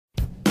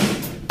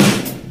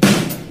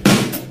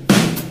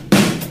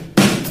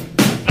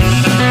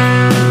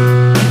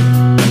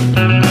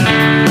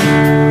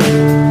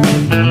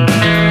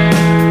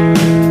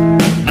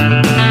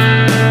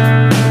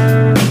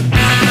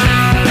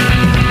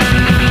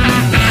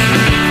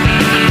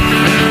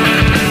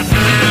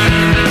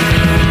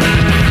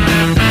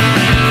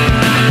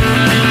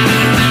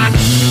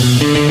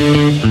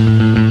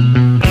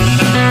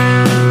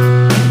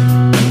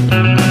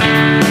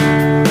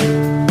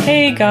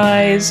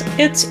guys,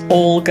 it's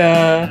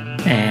Olga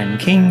and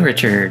King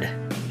Richard.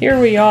 Here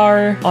we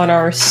are on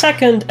our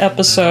second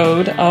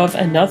episode of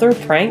another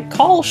prank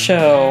call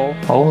show.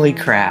 Holy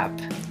crap.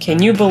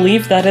 Can you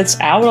believe that it's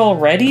out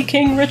already,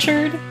 King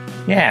Richard?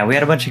 Yeah, we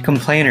had a bunch of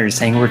complainers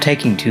saying we're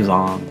taking too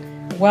long.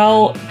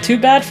 Well, too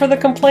bad for the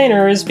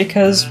complainers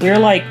because we're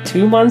like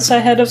 2 months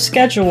ahead of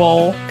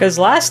schedule. Because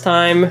last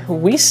time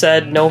we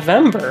said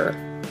November.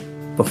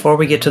 Before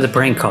we get to the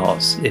prank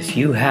calls, if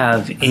you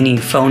have any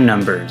phone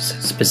numbers,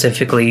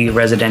 specifically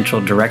residential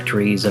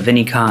directories of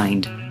any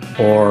kind,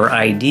 or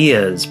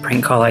ideas,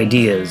 prank call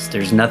ideas,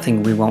 there's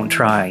nothing we won't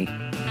try.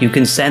 You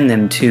can send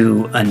them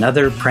to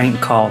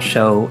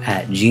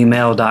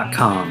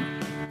anotherprankcallshow@gmail.com.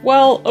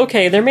 Well,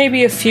 okay, there may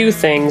be a few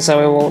things that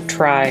we won't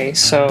try,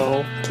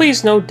 so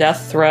please no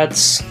death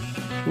threats,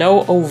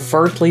 no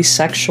overtly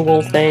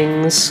sexual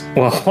things.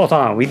 Well, hold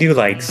on, we do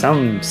like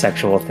some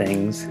sexual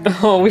things.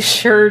 Oh, we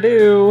sure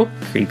do.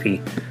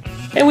 Creepy.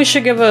 And we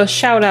should give a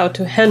shout out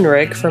to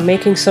Henrik for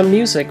making some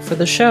music for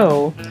the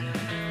show.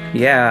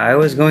 Yeah, I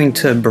was going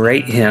to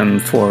berate him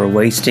for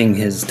wasting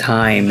his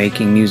time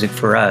making music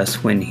for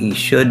us when he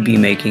should be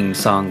making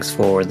songs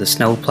for the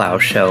Snowplow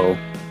show.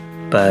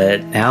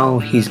 But now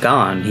he's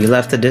gone. He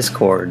left the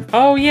Discord.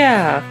 Oh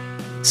yeah.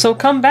 So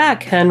come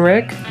back,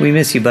 Henrik. We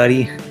miss you,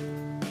 buddy.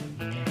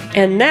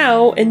 And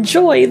now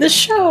enjoy the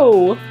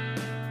show.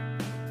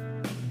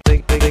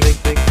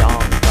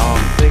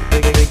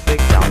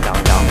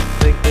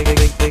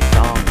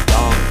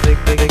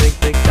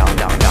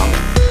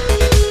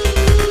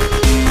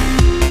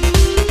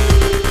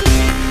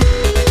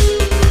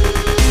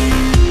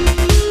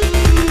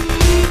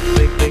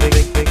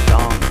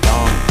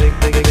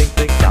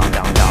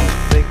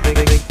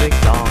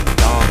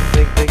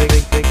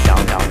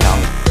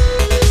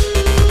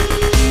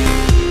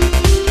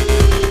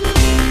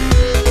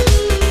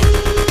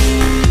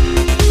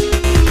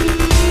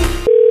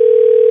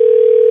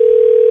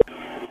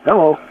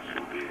 Hello.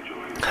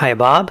 Hi,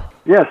 Bob.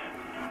 Yes.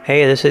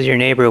 Hey, this is your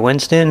neighbor,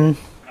 Winston.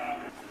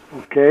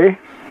 Okay.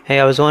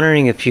 Hey, I was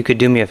wondering if you could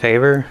do me a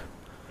favor.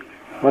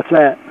 What's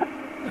that?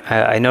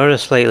 I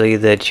noticed lately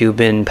that you've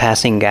been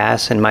passing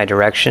gas in my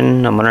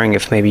direction. I'm wondering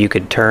if maybe you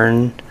could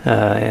turn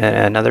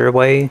another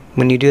way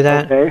when you do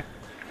that. Okay.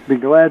 Be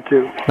glad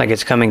to. Like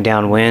it's coming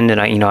downwind,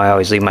 and I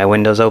always leave my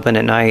windows open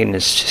at night, and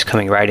it's just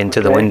coming right into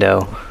the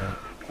window.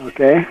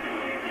 Okay.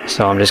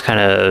 So I'm just kind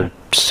of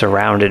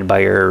surrounded by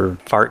your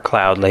fart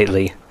cloud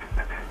lately.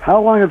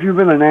 How long have you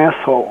been an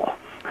asshole?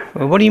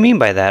 Well, what do you mean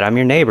by that? I'm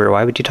your neighbor.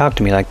 Why would you talk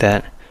to me like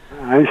that?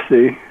 I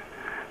see.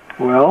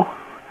 Well,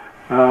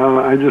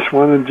 I just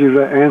wanted you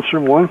to answer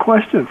one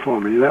question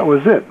for me. That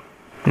was it.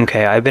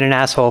 Okay, I've been an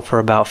asshole for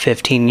about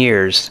 15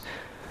 years.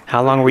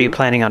 How long were you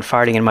planning on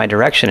farting in my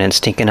direction and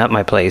stinking up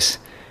my place?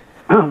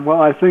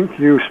 Well, I think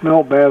you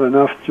smell bad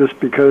enough just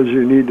because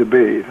you need to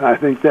bathe. I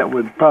think that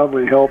would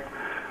probably help.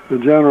 The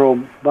general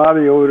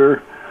body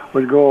odor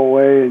would go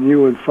away, and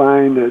you would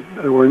find that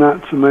there were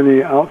not so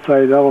many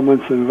outside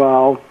elements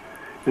involved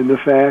in the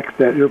fact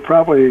that you're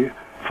probably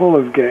full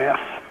of gas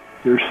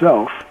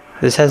yourself.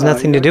 This has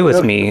nothing to do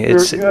with me. You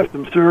have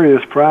some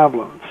serious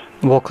problems.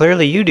 Well,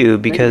 clearly you do,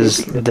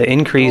 because the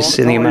increase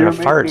in the amount of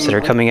farts that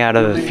are coming out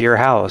of your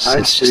house,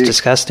 it's just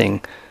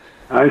disgusting.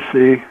 I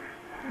see.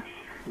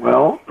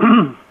 Well,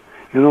 you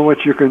know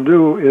what you can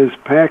do is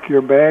pack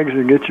your bags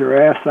and get your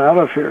ass out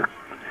of here.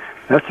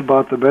 That's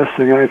about the best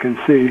thing I can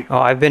see. Oh,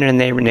 I've been in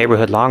the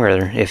neighborhood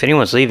longer. If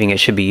anyone's leaving, it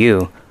should be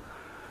you.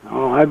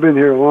 Oh, I've been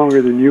here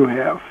longer than you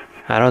have.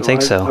 I don't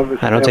think so.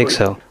 I don't think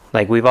so.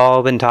 Like, we've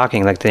all been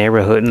talking, like the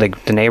neighborhood,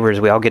 like the neighbors,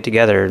 we all get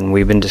together and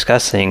we've been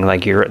discussing,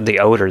 like, the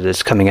odor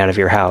that's coming out of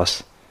your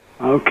house.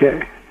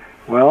 Okay.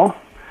 Well,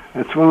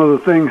 that's one of the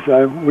things.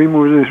 We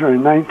moved in here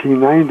in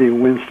 1990,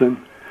 Winston,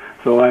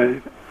 so I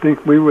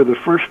think we were the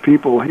first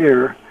people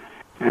here,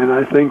 and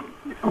I think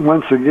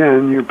once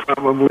again, you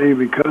probably,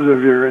 because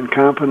of your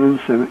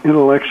incompetence and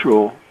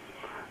intellectual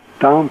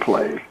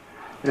downplay,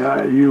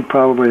 you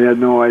probably had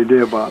no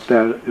idea about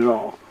that at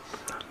all.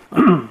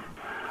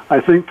 I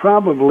think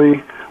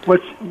probably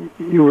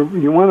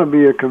you want to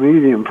be a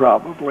comedian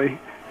probably,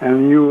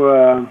 and you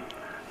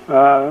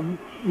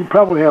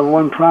probably have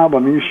one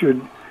problem. You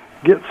should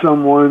get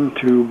someone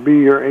to be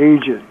your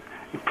agent.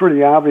 It's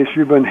pretty obvious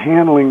you've been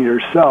handling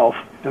yourself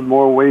in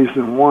more ways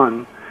than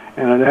one,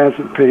 and it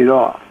hasn't paid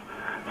off.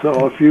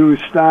 So if you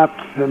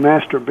stopped the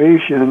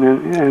masturbation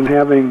and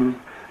having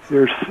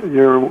your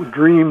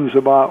dreams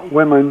about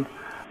women,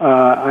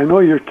 I know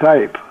your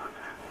type.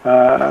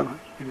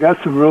 You've got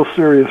some real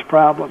serious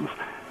problems,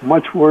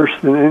 much worse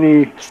than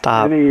any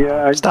Stop.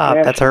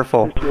 That's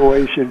hurtful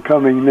situation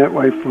coming that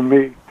way from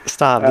me.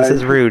 Stop. This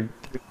is rude.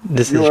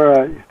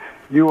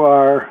 You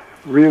are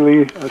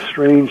really a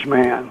strange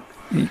man.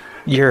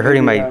 You're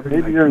hurting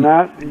maybe you're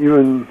not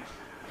even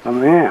a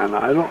man.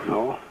 I don't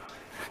know.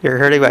 You're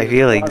hurting my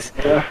feelings.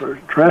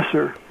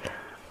 Dresser.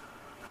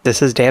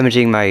 This is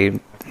damaging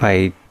my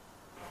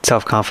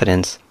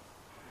self-confidence.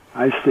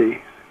 I see.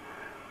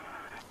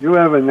 You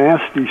have a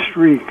nasty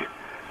streak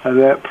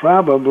that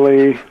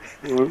probably,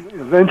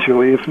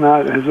 eventually, if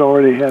not has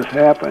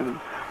happened,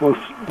 will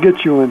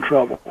get you in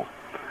trouble.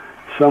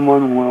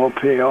 Someone will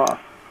pay off.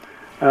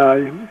 Are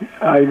you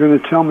going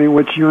to tell me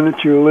which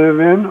unit you live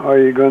in, or are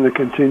you going to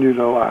continue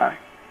to lie?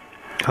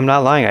 I'm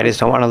not lying. I just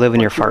don't want to live in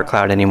your fart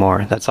cloud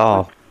anymore. That's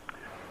all.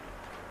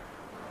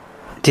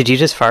 Did you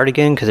just fart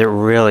again? Because it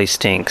really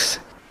stinks.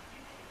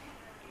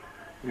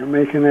 You're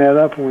making that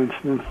up,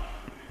 Winston.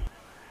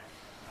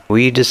 Will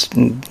you just,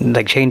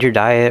 like, change your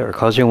diet or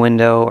close your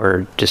window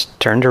or just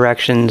turn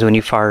directions when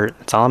you fart?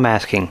 That's all I'm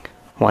asking.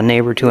 One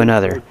neighbor to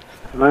another.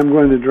 And I'm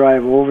going to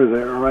drive over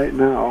there right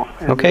now.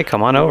 Okay,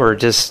 come on over.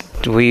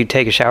 Just, will you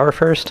take a shower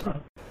first?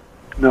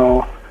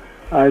 No,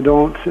 I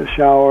don't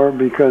shower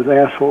because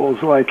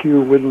assholes like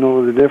you wouldn't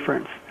know the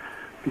difference.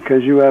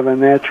 Because you have a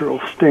natural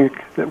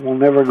stink that will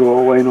never go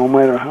away no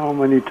matter how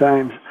many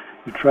times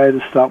you try to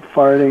stop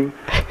farting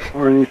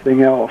or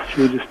anything else.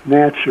 You just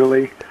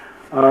naturally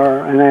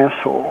are an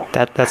asshole.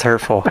 That's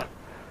hurtful.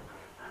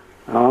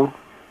 No,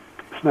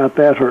 it's not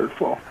that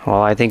hurtful.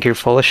 Well, I think you're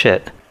full of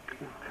shit.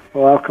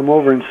 Well, I'll come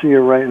over and see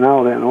you right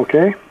now then,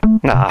 okay?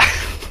 Nah.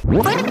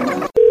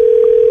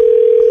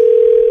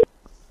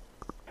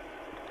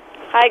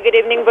 Hi, good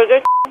evening,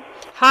 Burger.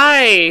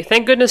 Hi,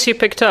 thank goodness you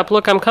picked up.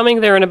 Look, I'm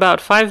coming there in about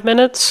 5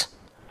 minutes,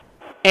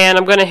 and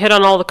I'm going to hit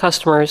on all the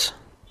customers.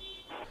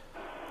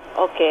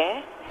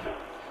 Okay.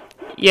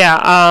 Yeah,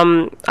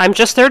 I'm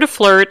just there to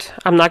flirt.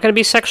 I'm not going to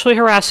be sexually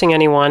harassing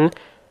anyone.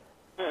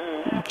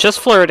 Just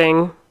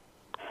flirting.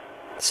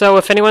 So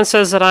if anyone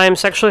says that I'm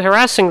sexually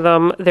harassing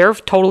them, they're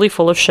totally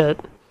full of shit.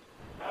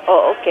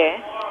 Oh,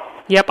 okay.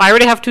 Yep, I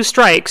already have 2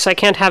 strikes. I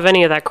can't have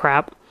any of that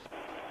crap.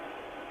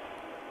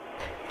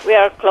 We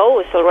are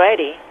closed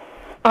already.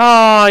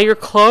 Oh, you're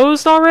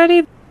closed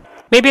already?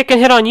 Maybe I can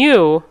hit on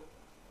you.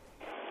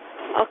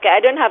 Okay, I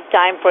don't have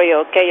time for you,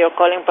 okay? You're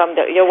calling from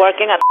you're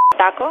working at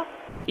Taco?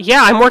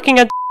 Yeah, I'm working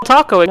at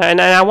Taco,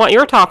 and I want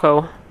your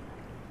taco.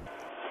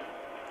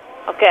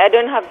 Okay, I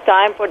don't have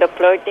time for the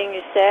flirting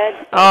you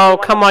said. Oh,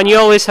 come on, you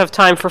always have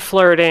time for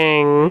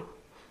flirting.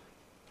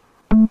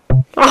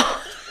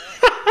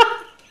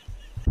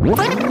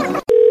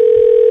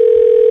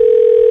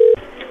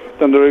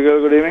 Tandoori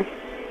Girl, good evening.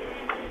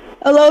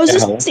 Hello, is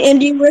this the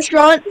Indian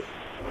restaurant?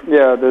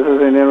 Yeah, this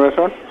is Indian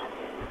restaurant.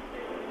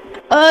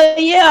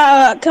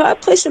 Yeah, can I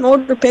place an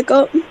order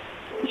pickup?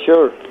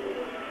 Sure.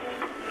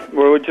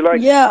 What would you like?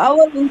 Yeah, I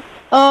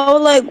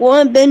would like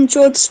one Ben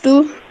short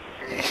stew.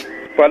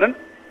 Pardon?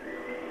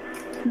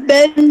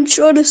 Ben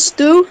short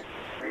stew.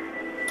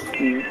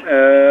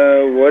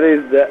 What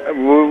is that?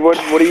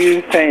 What are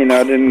you saying?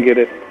 I didn't get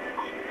it.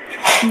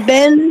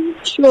 Ben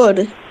short.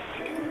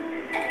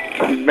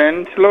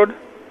 Bench load?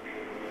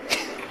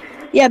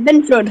 Yeah,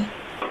 Ben short.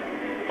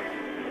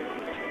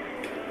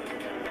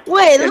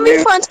 Wait, let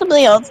me find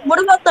something else.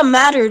 What about the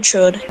matter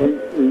short?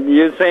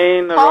 You're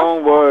saying the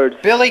wrong words.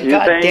 Billy, You're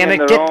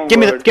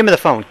goddammit, give me the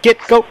phone.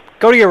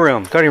 Go to your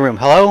room. Go to your room.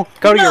 Hello?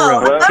 Go to your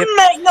room. No, I'm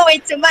not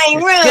going to my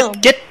room.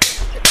 Get.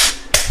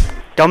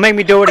 Don't make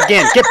me do it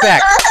again. Get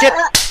back. Get.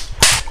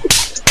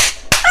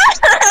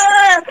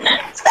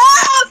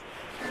 Stop!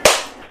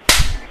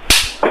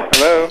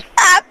 Hello?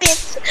 Stop it!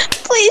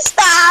 Please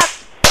stop!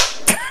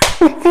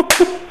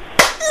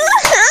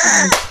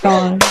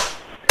 God.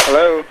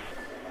 Hello?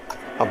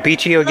 I'll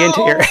beat you again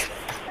to your...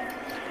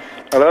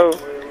 Hello?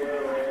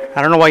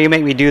 I don't know why you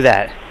make me do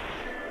that.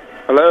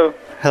 Hello?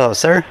 Hello,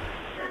 sir?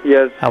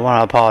 Yes. I want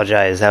to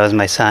apologize. That was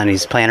my son.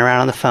 He's playing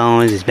around on the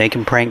phones. He's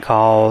making prank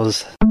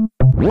calls.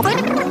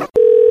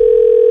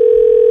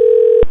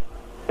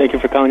 Thank you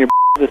for calling your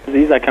this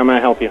disease. How can I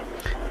help you?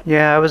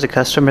 Yeah, I was a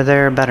customer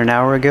there about an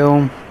hour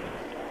ago.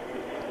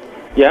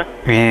 Yeah?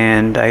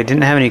 And I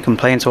didn't have any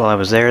complaints while I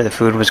was there. The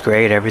food was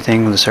great,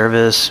 everything, the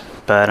service.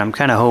 But I'm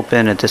kind of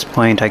hoping at this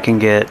point I can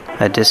get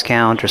a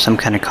discount or some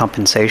kind of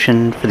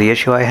compensation for the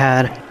issue I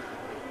had.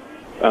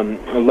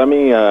 Let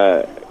me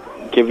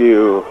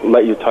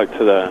let you talk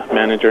to the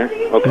manager,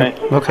 okay?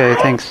 Okay,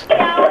 thanks.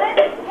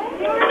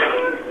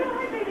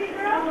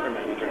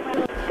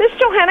 This is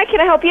Johanna.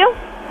 Can I help you?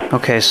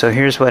 Okay, so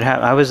here's what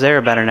happened. I was there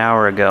about an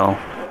hour ago,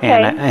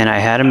 and I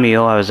had a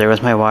meal. I was there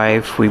with my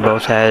wife. We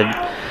both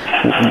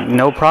had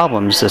no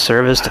problems. The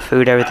service, the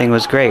food, everything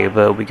was great.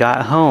 But we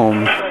got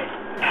home,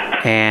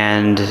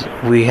 and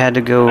we had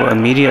to go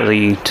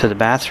immediately to the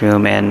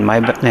bathroom, and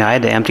I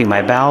had to empty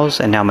my bowels,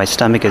 and now my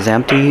stomach is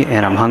empty,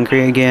 and I'm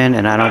hungry again,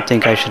 and I don't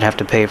think I should have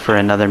to pay for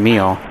another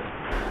meal.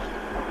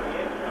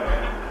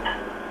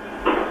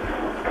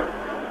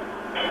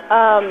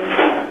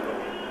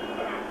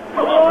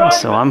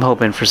 So I'm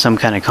hoping for some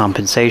kind of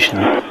compensation.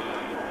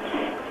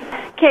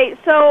 Okay,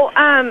 so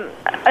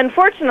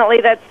unfortunately,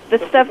 that's the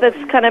stuff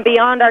that's kind of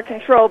beyond our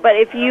control. But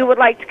if you would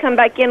like to come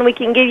back in, we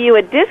can give you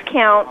a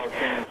discount.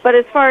 But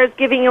as far as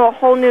giving you a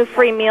whole new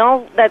free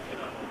meal, that's...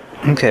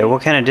 Okay,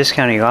 what kind of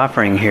discount are you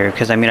offering here?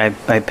 Because, I mean,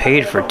 I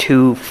paid for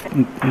 2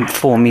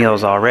 full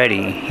meals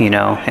already, you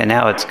know, and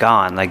now it's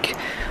gone. Like,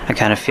 I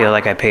kind of feel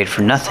like I paid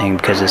for nothing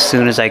because as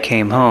soon as I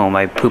came home,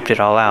 I pooped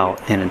it all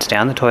out. And it's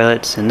down the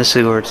toilets, in the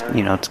sewers,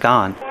 you know, it's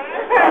gone.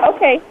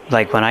 Okay.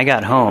 Like, when I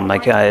got home,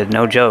 like,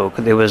 no joke,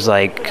 it was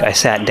like I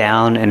sat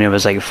down and it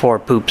was like 4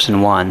 poops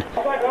in one.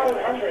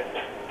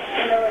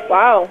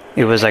 Wow.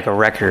 It was like a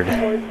record.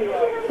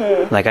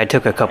 Like I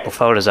took a couple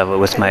photos of it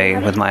with my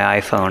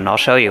iPhone. I'll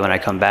show you when I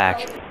come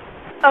back.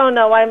 Oh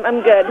no,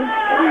 I'm good.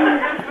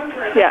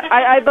 Yeah,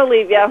 I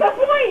believe you.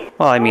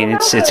 Well, I mean,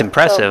 it's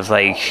impressive.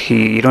 Like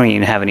you don't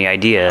even have any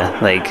idea.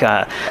 Like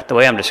the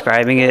way I'm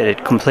describing it,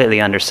 it completely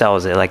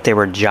undersells it. Like they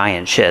were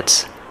giant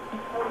shits.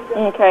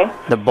 Okay.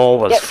 The bowl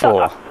was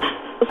full.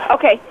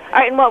 Okay. All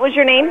right. And what was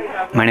your name?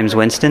 My name's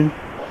Winston.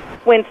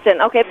 Winston.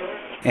 Okay.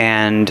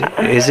 And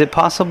is it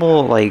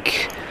possible,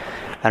 like,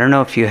 I don't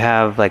know if you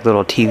have like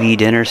little TV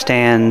dinner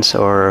stands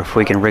or if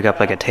we can rig up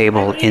like a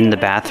table in the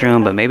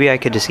bathroom, but maybe I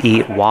could just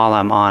eat while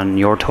I'm on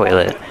your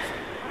toilet.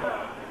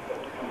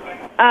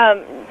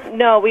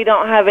 No, we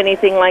don't have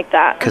anything like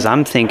that. Because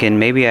I'm thinking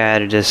maybe I had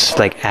to just,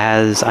 like,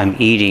 as I'm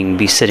eating,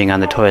 be sitting on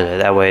the toilet.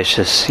 That way it's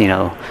just, you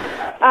know.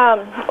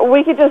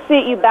 We could just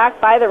seat you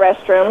back by the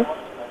restroom.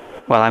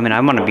 Well, I mean,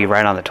 I want to be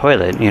right on the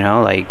toilet, you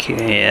know, like,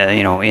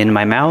 you know, in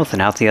my mouth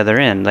and out the other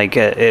end. Like,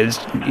 it's,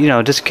 you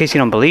know, just in case you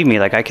don't believe me,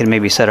 like, I can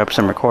maybe set up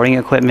some recording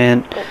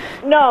equipment.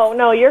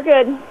 No, you're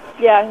good.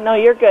 Yeah, no,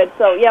 you're good.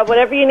 So, yeah,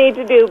 whatever you need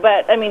to do.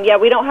 But, I mean, yeah,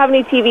 we don't have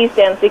any TV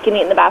stands so you can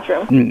eat in the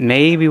bathroom.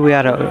 Maybe we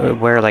ought to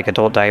wear, like,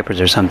 adult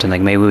diapers or something.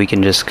 Like, maybe we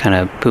can just kind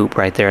of poop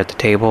right there at the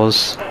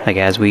tables, like,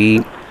 as we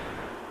eat.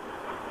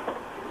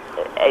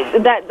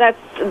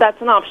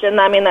 That's an option.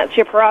 I mean, that's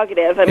your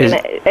prerogative. I mean,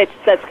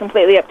 that's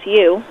completely up to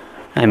you.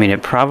 I mean,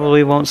 it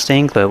probably won't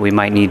stink, but we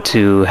might need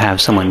to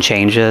have someone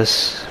change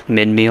us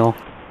mid-meal.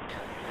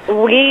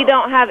 We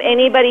don't have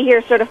anybody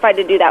here certified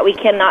to do that. We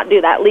cannot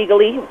do that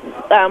legally.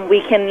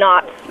 We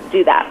cannot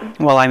do that.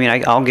 Well, I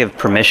mean, I'll give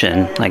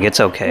permission. Like, it's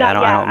okay. No, I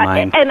don't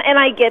mind. And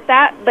I get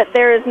that, but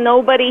there is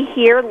nobody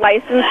here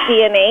licensed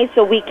CNA,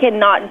 so we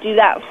cannot do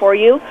that for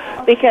you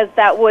because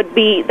that would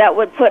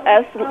put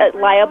us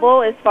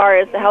liable as far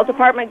as the health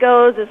department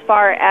goes, as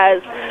far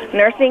as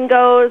nursing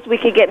goes. We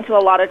could get into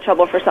a lot of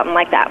trouble for something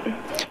like that.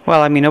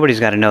 Well, I mean, nobody's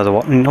got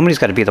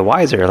to be the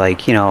wiser.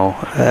 Like, you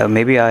know,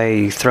 maybe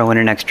I throw in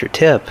an extra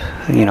tip,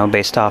 you know,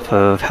 based off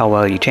of how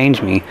well you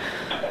change me.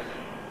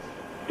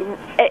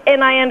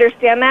 And I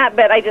understand that,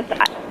 but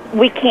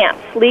we can't.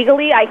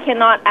 Legally, I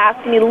cannot ask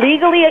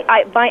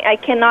I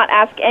cannot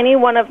ask any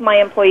one of my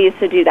employees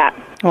to do that.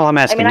 Well, I'm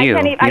asking you.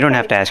 You don't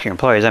have to ask your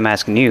employers. I'm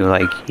asking you,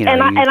 like, you know.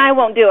 And I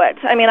won't do it.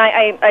 I mean,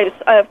 I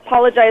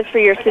apologize for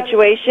your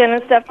situation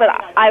and stuff, but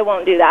I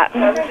won't do that.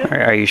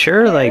 Are you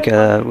sure? Like,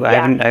 Yeah.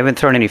 I haven't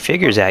thrown any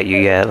figures at you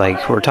yet.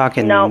 Like, we're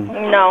talking. No.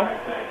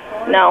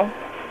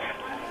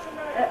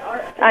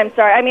 I'm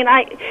sorry. I mean,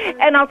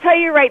 I'll tell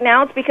you right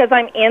now, it's because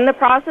I'm in the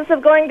process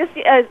of going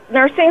to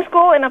nursing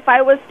school, and if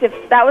that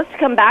was to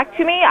come back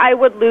to me, I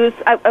would lose.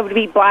 I would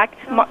be black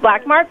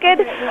market,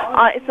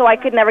 so I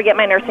could never get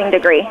my nursing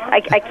degree.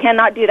 I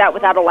cannot do that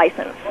without a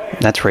license.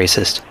 That's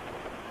racist.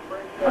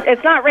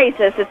 It's not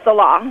racist. It's the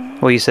law.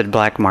 Well, you said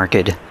black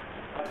market.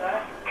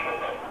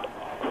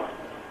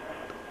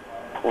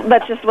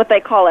 That's just what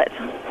they call it.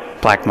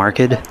 Black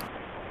market?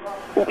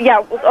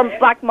 Yeah,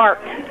 black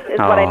marked is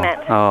what I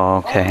meant. Oh,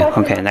 okay.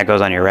 Okay, and that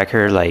goes on your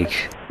record,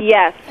 like...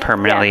 Yes.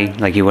 Permanently? Yes.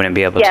 Like you wouldn't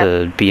be able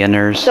to be a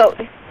nurse? So,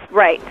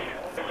 right.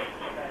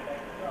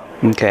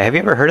 Okay, have you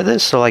ever heard of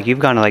this? So, like, you've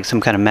gone to, like, some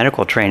kind of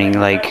medical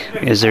training. Like,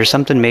 is there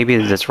something maybe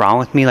that's wrong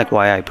with me? Like,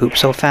 why I poop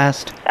so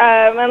fast?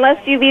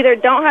 Unless you either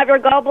don't have your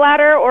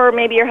gallbladder or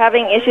maybe you're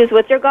having issues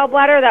with your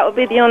gallbladder, that would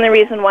be the only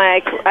reason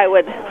why I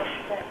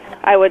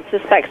would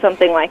suspect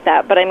something like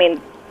that. But, I mean...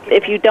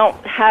 If you don't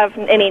have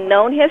any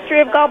known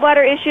history of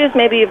gallbladder issues,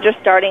 maybe you're just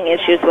starting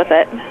issues with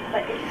it.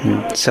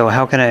 So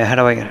how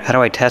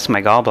do I test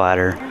my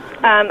gallbladder?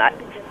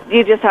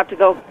 You just have to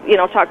go,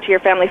 talk to your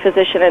family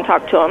physician and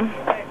talk to them.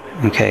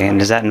 Okay, and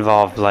does that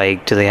involve,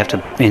 like, do they have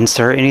to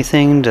insert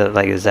anything?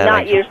 Is that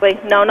not usually?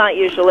 No, not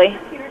usually.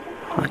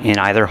 In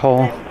either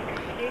hole,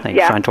 like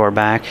front or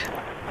back?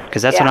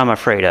 Because that's what I'm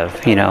afraid of,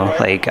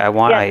 like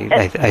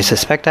I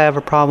suspect I have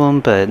a problem,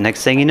 but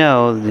next thing you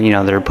know,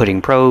 they're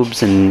putting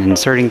probes and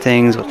inserting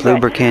things with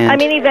lubricant. I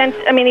mean,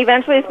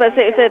 eventually,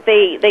 especially if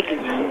they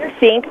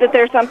think that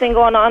there's something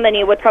going on, then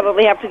you would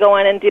probably have to go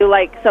in and do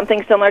like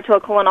something similar to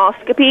a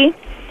colonoscopy,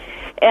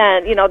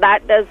 and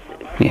that does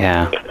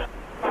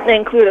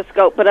include a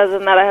scope. But other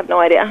than that, I have no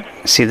idea.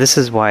 See, this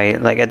is why,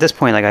 like at this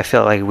point, like I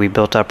feel like we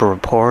built up a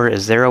rapport.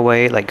 Is there a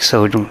way, like,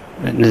 so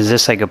is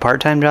this like a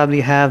part-time job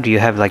you have? Do you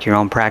have like your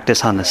own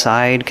practice on the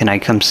side? Can I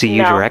come see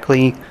you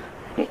directly?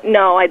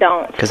 No, I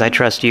don't. Because I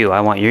trust you.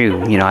 I want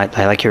you.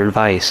 I like your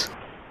advice.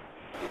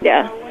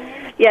 Yeah.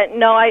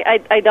 No,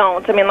 I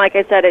don't. I mean, like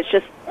I said, it's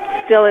just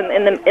still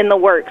in the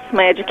works.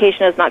 My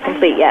education is not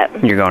complete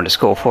yet. You're going to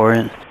school for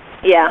it?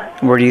 Yeah.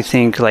 Where do you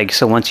think, like,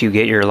 so once you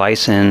get your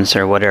license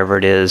or whatever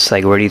it is,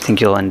 like, where do you think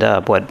you'll end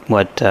up?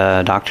 What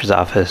doctor's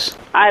office?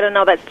 I don't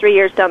know. That's 3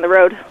 years down the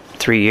road.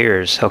 3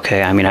 years?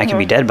 Okay. I mean, I could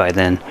be dead by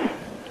then.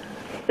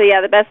 So, yeah,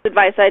 the best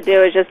advice I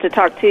do is just to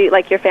talk to,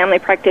 like, your family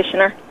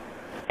practitioner.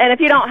 And if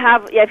you don't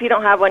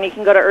have one, you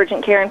can go to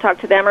urgent care and talk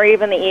to them or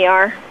even the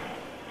ER.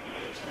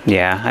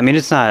 Yeah. I mean,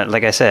 it's not,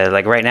 like I said,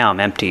 like, right now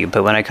I'm empty,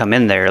 but when I come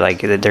in there,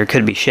 like, there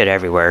could be shit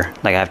everywhere.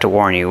 Like, I have to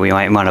warn you, we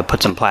might want to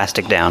put some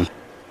plastic down.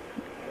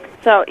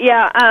 So,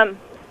 yeah, I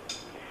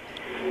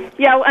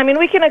mean,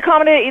 we can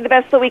accommodate you the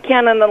best that we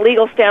can on the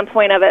legal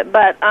standpoint of it,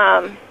 but,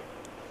 and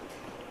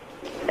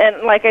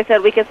like I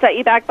said, we could set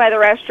you back by the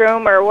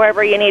restroom or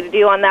whatever you need to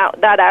do on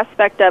that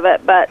aspect of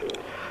it, but,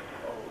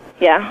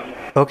 yeah.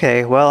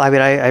 Okay, well, I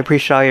mean, I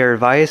appreciate all your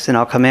advice, and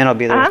I'll come in, I'll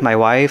be there with my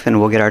wife, and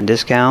we'll get our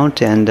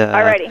discount, and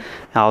Alrighty.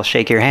 I'll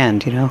shake your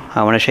hand, you know?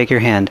 I want to shake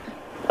your hand.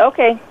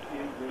 Okay.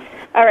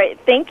 All right,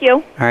 thank you.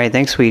 All right,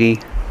 thanks,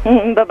 sweetie.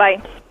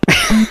 Bye-bye.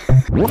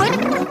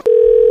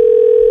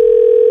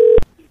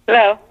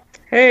 Hello.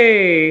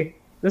 Hey,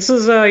 this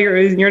is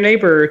your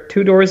neighbor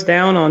 2 doors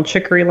down on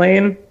Chicory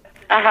Lane.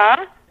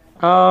 Uh-huh.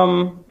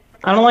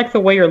 I don't like the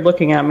way you're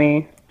looking at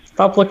me.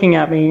 Stop looking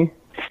at me.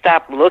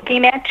 Stop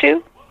looking at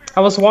you?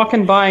 I was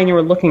walking by and you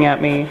were looking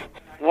at me.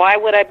 Why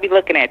would I be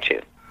looking at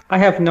you? I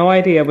have no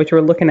idea, but you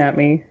were looking at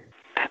me.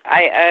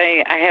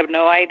 I have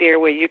no idea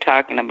what you're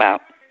talking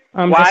about.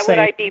 Why would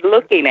I be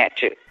looking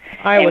at you?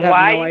 I would have no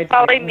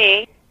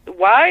idea.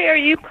 Why are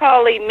you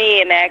calling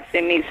me and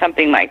asking me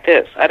something like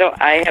this?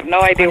 I have no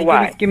idea honey,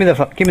 why. Give me the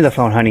phone. Give me the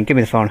phone, honey. Give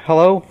me the phone.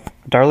 Hello,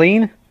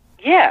 Darlene?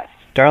 Yes.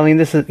 Darlene,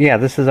 this is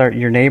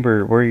your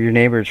neighbor. We're your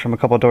neighbors from a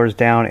couple doors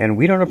down, and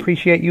we don't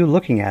appreciate you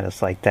looking at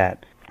us like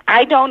that.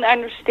 I don't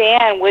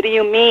understand. What do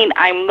you mean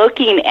I'm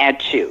looking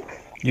at you?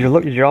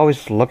 You're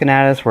always looking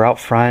at us. We're out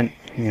front.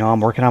 You know, I'm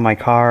working on my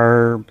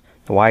car.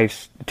 The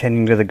wife's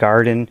attending to the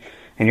garden,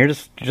 and you're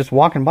just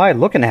walking by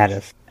looking at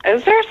us.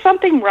 Is there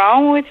something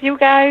wrong with you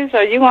guys?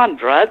 Are you on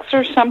drugs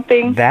or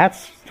something?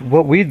 That's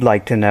what we'd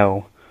like to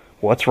know.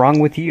 What's wrong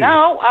with you?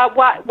 No,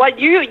 what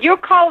you're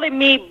calling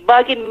me,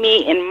 bugging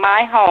me in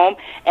my home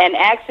and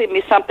asking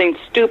me something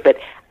stupid.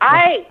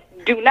 I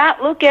do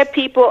not look at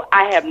people.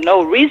 I have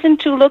no reason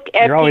to look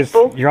at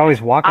people. You're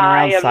always walking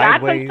around sideways. I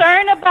am not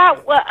concerned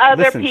about what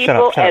other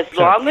people as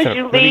long as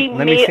you leave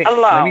me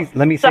alone.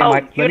 Let me say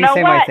my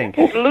thing.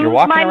 You're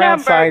walking around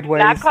sideways.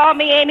 Do not call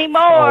me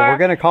anymore. Oh, we're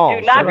going to call.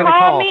 Do not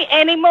call me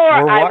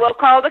anymore. I will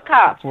call the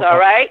cops, all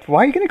right?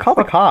 Why are you going to call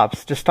the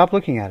cops? Just stop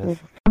looking at us.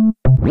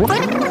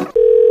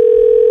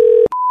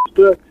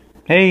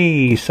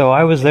 Hey, so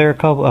I was there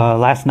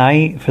last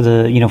night for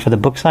the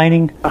book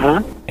signing.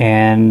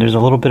 And there's a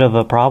little bit of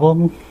a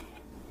problem.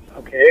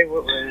 Okay,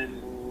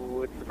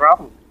 what's the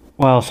problem?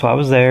 Well, so I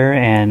was there,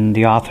 and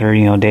the author,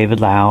 David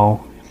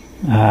Lau,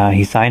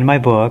 he signed my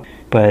book.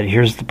 But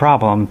here's the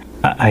problem: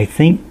 I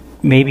think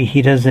maybe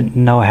he doesn't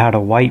know how to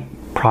wipe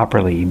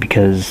properly,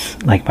 because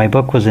my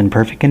book was in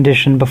perfect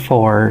condition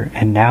before,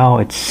 and now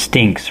it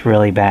stinks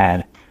really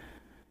bad.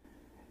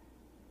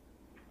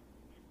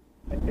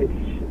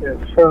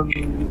 It's from,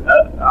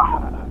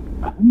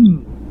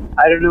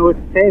 I don't know what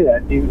to say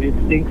that. It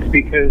stinks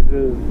because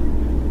of,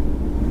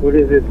 what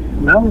does it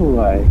smell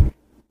like?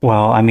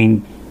 Well, I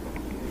mean,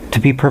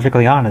 to be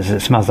perfectly honest, it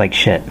smells like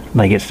shit.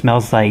 It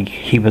smells like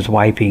he was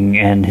wiping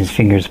and his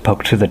fingers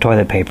poked through the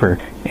toilet paper,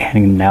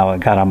 and now it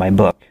got on my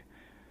book.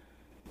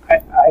 I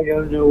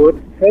don't know what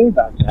to say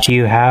about that. Do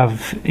you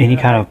have any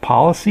kind of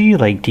policy?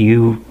 Do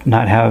you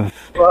not have...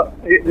 Well,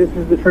 this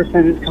is the first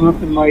time it's come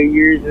up in my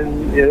years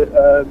in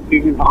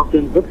being involved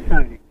in book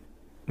signing.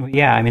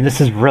 Yeah, I mean, this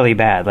is really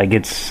bad.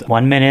 It's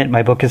 1 minute,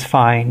 my book is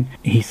fine.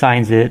 He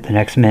signs it. The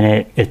next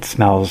minute, it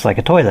smells like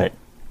a toilet.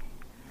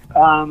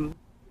 I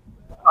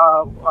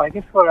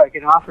guess what I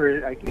can offer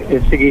is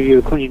to give you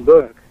a clean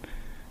book.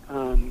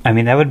 I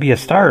mean, that would be a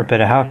start,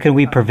 but how can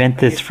we prevent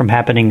this from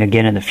happening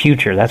again in the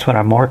future? That's what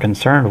I'm more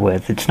concerned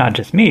with. It's not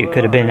just me. It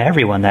could have been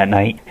everyone that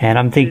night. And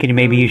I'm thinking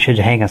maybe you should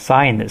hang a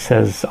sign that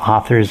says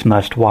authors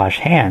must wash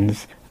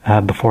hands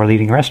before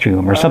leaving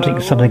restroom or something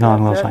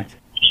along those lines.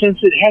 Since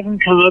it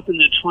hasn't come up in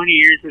the 20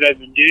 years that I've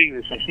been doing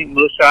this, I think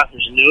most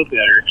authors know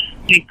better.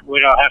 I think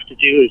what I'll have to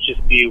do is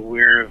just be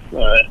aware of,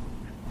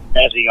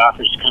 as the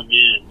authors come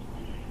in,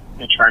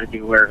 and try to be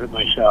aware of it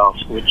myself,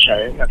 because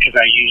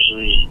I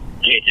usually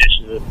pay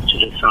attention to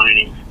the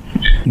signings.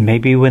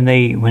 Maybe when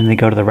they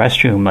go to the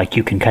restroom,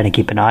 you can kind of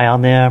keep an eye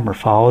on them or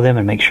follow them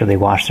and make sure they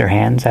wash their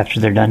hands after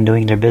they're done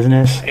doing their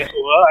business.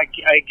 Well, I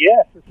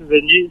guess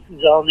this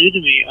is all new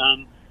to me.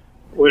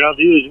 What I'll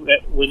do is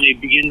when they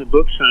begin the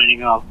book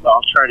signing, I'll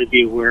try to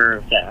be aware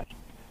of that.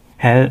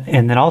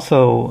 And then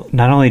also,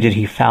 not only did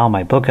he foul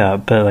my book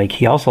up, but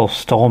he also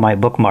stole my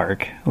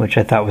bookmark, which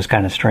I thought was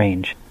kind of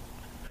strange.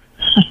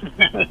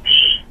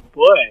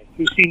 Boy,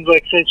 he seems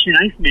like such a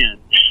nice man.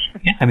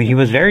 Yeah, I mean, he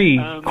was very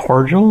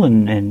cordial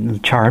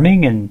and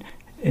charming, and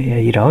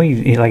he,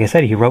 like I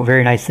said, he wrote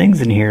very nice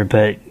things in here,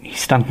 but he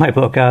stunk my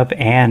book up,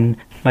 and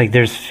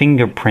there's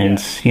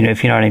fingerprints,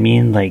 if you know what I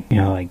mean, like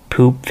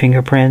poop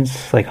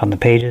fingerprints, on the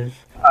pages.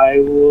 I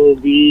will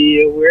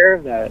be aware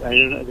of that. I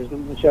don't know. There's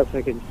not much else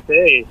I can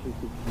say.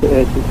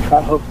 It's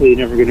hopefully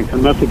never going to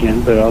come up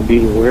again, but I'll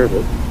be aware of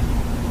it.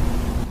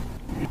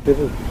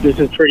 This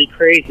is pretty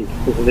crazy.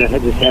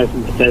 That just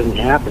hasn't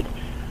happened.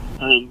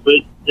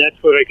 But that's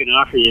what I can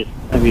offer you.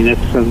 I mean,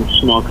 that's some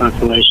small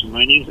consolation.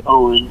 My name's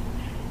Owen,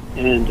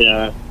 and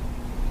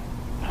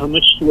how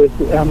much was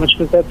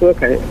that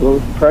book? What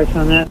was the price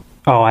on that?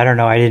 Oh, I don't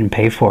know. I didn't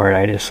pay for it.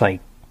 I just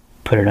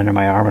put it under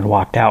my arm and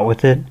walked out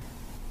with it.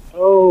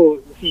 Oh,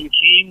 so you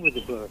came for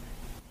the book?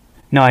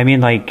 No, I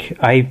mean, like,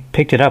 I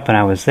picked it up when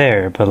I was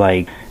there, but,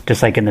 like,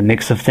 just, like, in the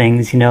mix of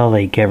things, you know,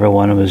 like,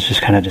 everyone was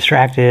just kind of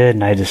distracted,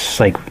 and I just,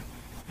 like,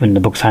 when the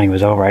book signing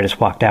was over, I just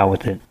walked out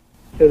with it.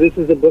 So this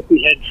is a book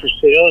we had for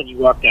sale, and you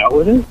walked out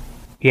with it?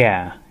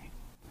 Yeah.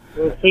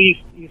 Well, so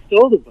you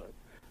stole the book.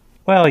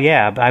 Well,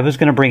 yeah, I was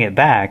going to bring it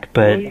back,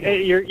 but... Well,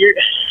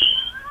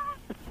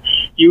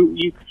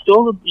 you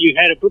stole you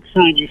had a book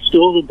signed, you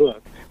stole the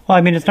book. Well,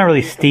 I mean, it's not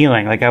really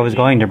stealing. Like, I was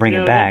going to bring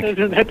it back.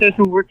 That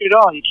doesn't work at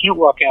all. You can't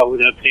walk out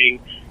without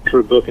paying for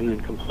a book and then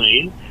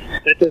complain.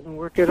 That doesn't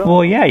work at all.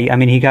 Well, yeah, I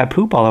mean, he got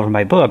poop all over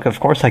my book. Of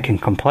course I can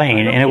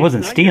complain, and it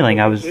wasn't stealing.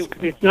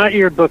 It's not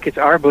your book, it's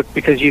our book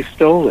because you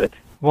stole it.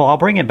 Well, I'll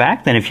bring it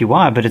back then if you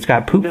want, but it's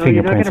got poop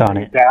fingerprints on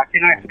it.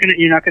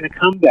 You're not going to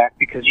come back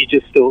because you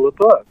just stole a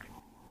book.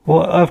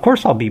 Well, of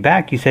course I'll be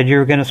back. You said you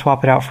were going to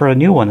swap it out for a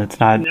new one that's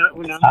not... No,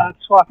 we're not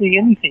swapping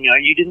anything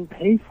out. You didn't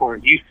pay for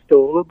it. You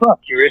stole a book.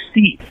 You're a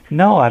thief.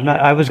 No, I'm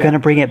not. I was going to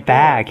bring it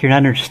back. You're not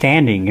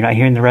understanding. You're not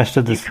hearing the rest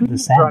of the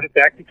sentence. You brought it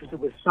back because it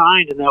was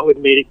signed, and that would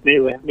have made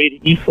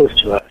it useless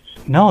to us.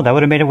 No, that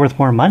would have made it worth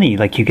more money.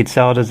 Like, you could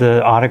sell it as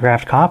an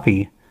autographed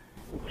copy.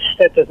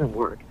 That doesn't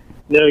work.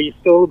 No, you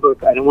stole a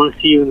book. I don't want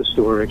to see you in the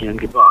store again.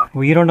 Goodbye.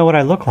 Well, you don't know what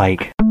I look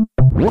like.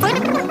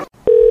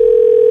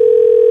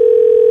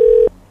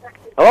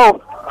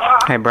 Hello?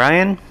 Hi,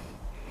 Brian?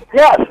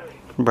 Yes.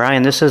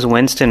 Brian, this is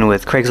Winston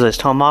with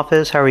Craigslist Home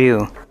Office. How are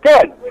you?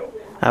 Good.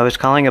 I was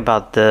calling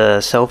about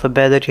the sofa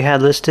bed that you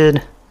had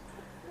listed.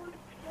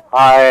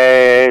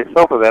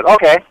 Sofa bed.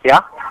 Okay,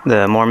 yeah.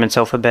 The Mormon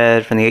sofa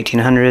bed from the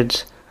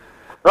 1800s.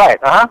 Right,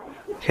 uh-huh.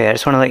 Okay, I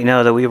just want to let you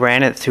know that we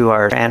ran it through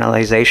our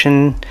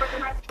analyzation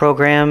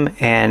program,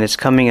 and it's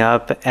coming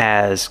up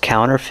as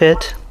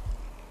counterfeit.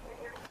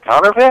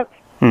 Counterfeit?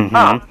 Mm-hmm.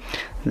 Huh.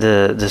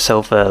 The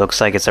sofa looks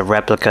like it's a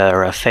replica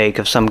or a fake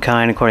of some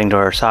kind, according to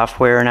our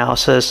software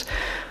analysis.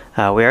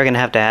 We are going to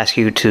have to ask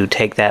you to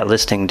take that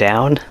listing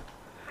down.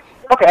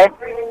 Okay.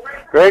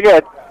 Very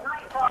good.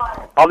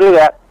 I'll do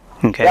that.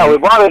 Okay. Yeah, we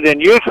bought it in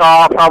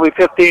Utah probably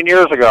 15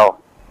 years ago.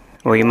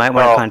 Well, you might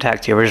want to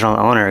contact the original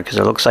owner, because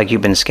it looks like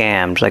you've been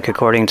scammed. Like,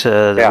 according to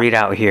the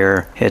readout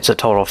here, it's a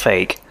total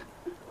fake.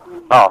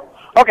 Oh,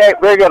 okay,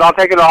 very good. I'll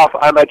take it off.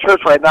 I'm at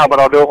church right now,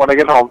 but I'll do it when I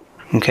get home.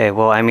 Okay,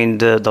 well, I mean,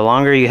 the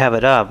longer you have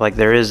it up, like,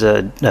 there is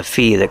a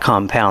fee that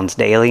compounds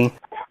daily.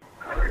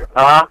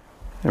 Uh-huh.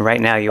 Right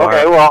now you are...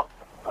 Okay, well,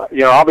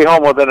 I'll be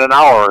home within an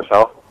hour or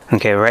so.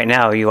 Okay, right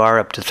now you are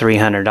up to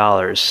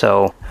 $300,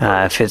 so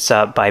if it's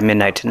up by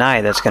midnight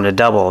tonight, that's going to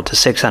double to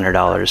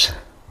 $600.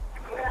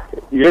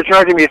 You're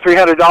charging me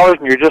 $300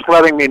 and you're just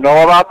letting me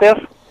know about this?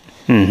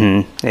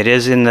 Mm-hmm. It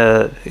is in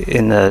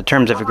the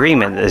terms of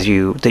agreement that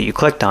you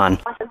clicked on.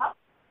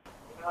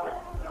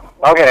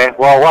 Okay,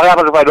 well, what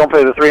happens if I don't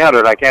pay the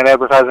 $300? I can't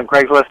advertise on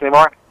Craigslist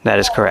anymore? That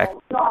is correct.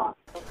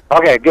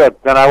 Okay, good.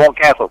 Then I won't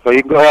cancel. So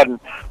you can go ahead and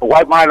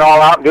wipe mine all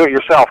out and do it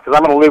yourself, because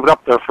I'm going to leave it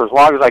up there for as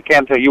long as I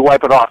can until you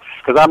wipe it off,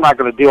 because I'm not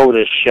going to deal with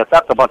this shit.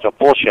 That's a bunch of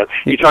bullshit.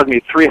 You charge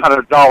me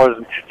 $300,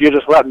 and you're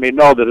just letting me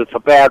know that it's a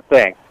bad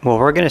thing. Well,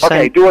 we're going to send...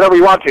 Okay, do whatever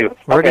you want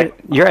to.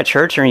 You're at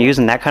church and you're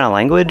using that kind of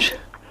language?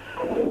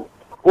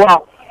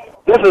 Well,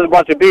 this is a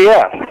bunch of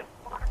BS.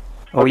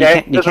 Well,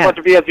 okay? This is a bunch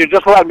of BS. You're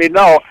just letting me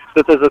know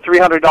that there's a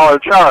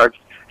 $300 charge.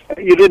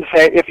 You didn't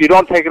say if you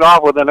don't take it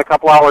off within a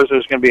couple hours,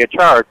 there's going to be a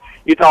charge.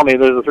 You tell me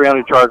there's a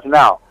 $300 charge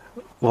now.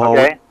 Well,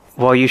 okay?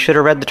 Well, you should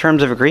have read the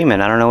terms of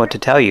agreement. I don't know what to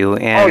tell you,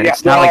 and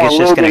it's not like it's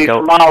just going to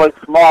go...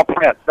 small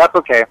print. That's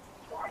okay.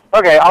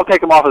 Okay, I'll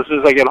take them off as soon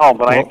as I get home,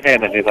 but I ain't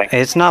paying anything.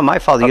 It's not my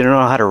fault that you don't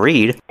know how to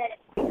read.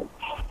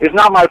 It's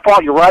not my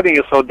fault. Your writing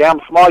is so damn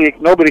small,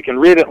 nobody can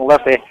read it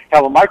unless they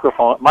have a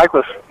microscope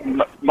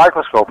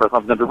or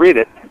something to read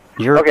it.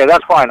 Okay,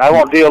 that's fine. I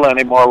won't deal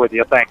anymore with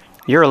you. Thanks.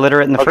 You're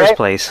illiterate in the first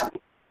place.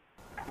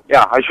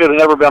 Yeah, I should have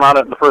never been on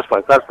it in the first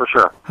place. That's for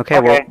sure. Okay.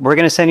 Well, we're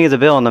going to send you the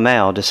bill in the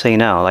mail, just so you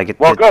know.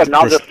 Well, good, and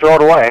I'll just throw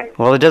it away.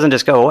 Well, it doesn't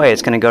just go away.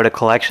 It's going to go to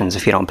collections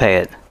if you don't pay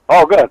it.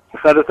 Oh, good.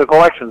 Send it to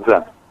collections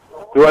then.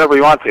 Do whatever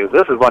you want to.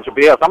 This is a bunch of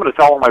BS. I'm going to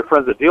tell all my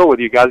friends that deal with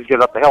you guys to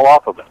get up the hell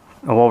off of it.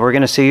 Well, we're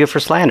going to sue you for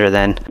slander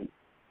then.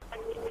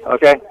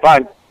 Okay,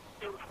 fine.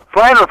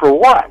 Slander for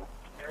what?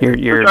 You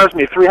charged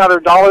me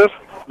 $300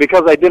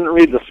 because I didn't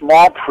read the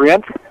small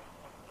print?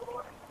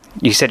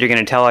 You said you're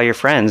going to tell all your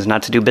friends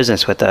not to do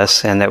business with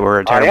us and that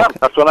we're a terrible... I am.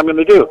 That's what I'm going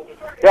to do.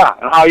 Yeah,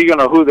 and how are you going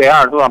to know who they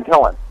are and who I'm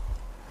telling?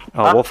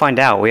 Oh, we'll find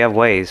out. We have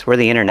ways. We're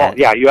the internet. Oh,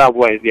 yeah, you have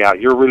ways. Yeah,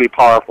 you're really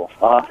powerful.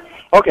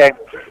 Okay.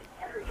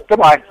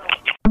 Goodbye.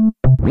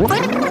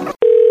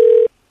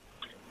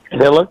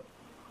 Hello?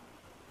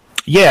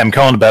 Yeah, I'm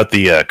calling about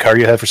the car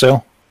you have for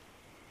sale.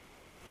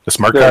 The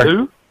smart car.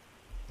 Who?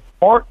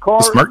 Smart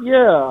car?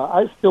 Yeah,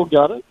 I still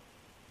got it.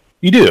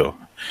 You do?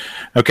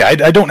 Okay,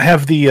 I don't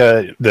have the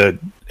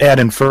ad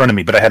in front of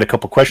me, but I had a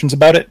couple questions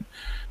about it.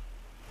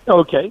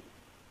 Okay.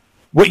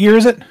 What year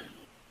is it?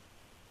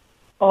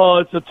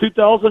 It's a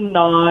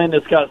 2009.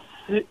 It's got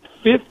 50,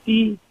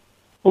 I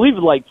believe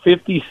it's like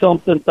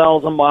 50-something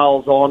thousand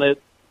miles on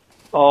it.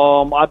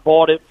 I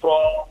bought it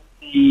from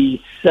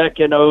the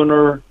second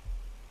owner,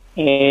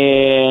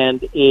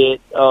 and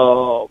it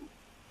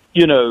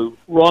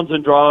runs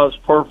and drives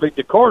perfect.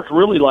 The car's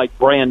really like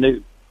brand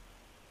new.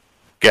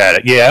 Got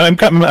it. Yeah,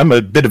 I'm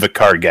a bit of a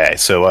car guy,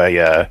 so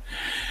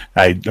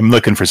I'm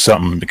looking for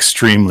something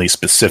extremely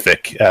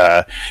specific.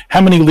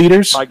 How many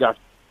liters? I got.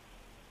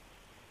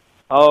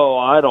 Oh,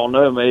 I don't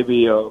know.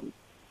 Maybe I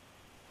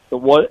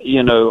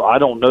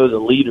don't know the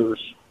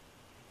liters.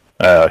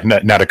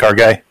 Not a car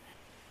guy.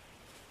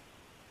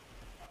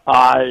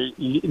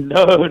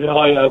 No,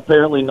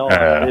 apparently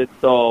not.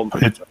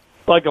 It's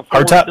like a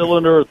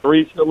 4-cylinder or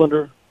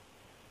 3-cylinder.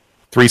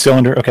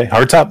 3-cylinder. Okay,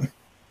 hardtop.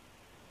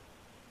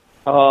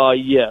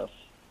 Yes.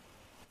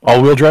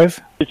 All-wheel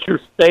drive. It's your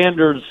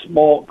standard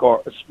smart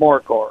car.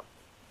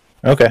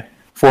 Okay.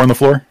 4 on the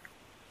floor.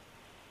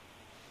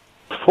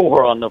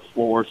 4 on the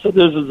floor. So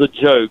this is a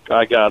joke.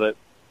 I got it.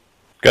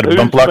 Got a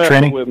bump block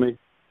training with me?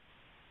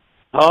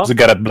 Huh? Has it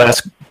got a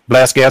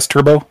blast gas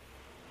turbo?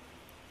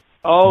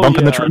 Oh, Bump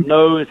in the yeah. trim?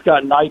 No, it's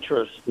got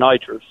nitrous.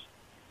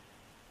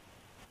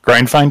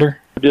 Grind finder?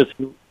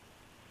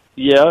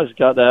 Yeah, it's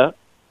got that.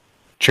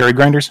 Cherry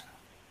grinders?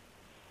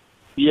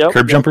 Yep.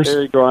 Curb jumpers?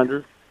 Cherry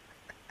grinders.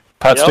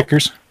 Pot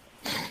stickers?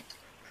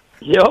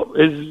 Yep.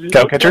 It's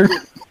Cow catcher?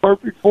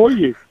 perfect for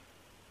you.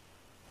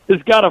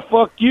 It's got a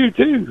fuck you,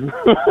 too.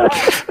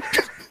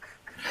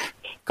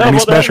 Granny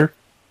smasher?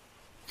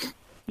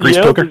 Grease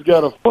Yep, poker? it's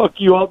got a fuck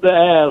you up the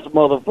ass,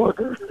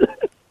 motherfucker.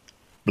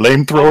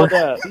 Flamethrower?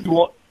 How about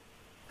that?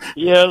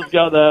 Yeah, it's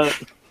got that.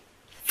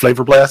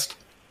 Flavor blast?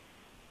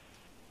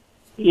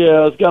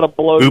 Yeah, it's got a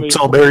blow me. Oops,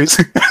 all berries.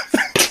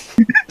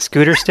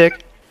 Scooter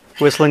stick?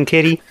 Whistling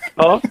kitty?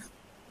 Huh?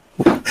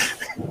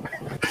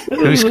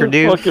 Husker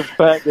do? Fucking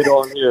faggot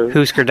on here.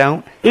 Husker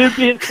don't?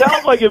 It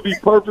sounds like it'd be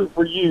perfect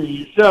for you.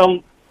 You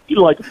sound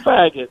like a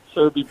faggot,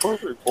 so it'd be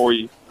perfect for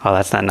you. Oh,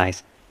 that's not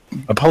nice.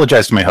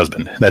 Apologize to my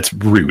husband. That's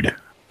rude.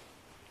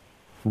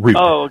 Rude.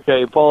 Oh,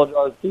 okay.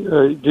 Apologize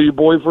to your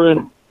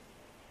boyfriend.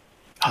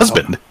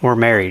 Husband. We're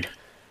married.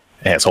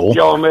 Asshole.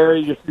 Y'all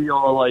married, you see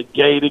y'all like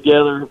gay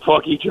together and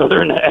fuck each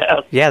other in the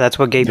ass. Yeah, that's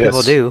what gay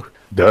people do.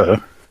 Duh.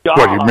 God,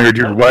 What, you married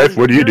your wife?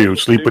 What do you do?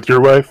 Sleep with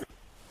your wife?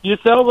 You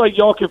sound like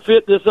y'all can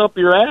fit this up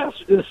your ass,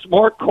 this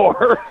smart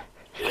car.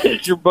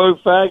 Since you're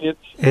both faggots.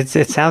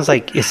 It sounds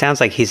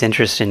like he's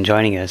interested in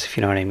joining us, if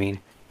you know what I mean.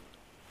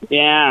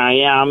 Yeah,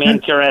 I'm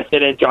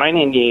interested in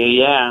joining you,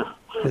 yeah.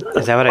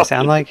 Is that what I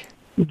sound like?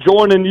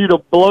 Joining you to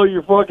blow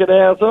your fucking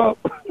ass up.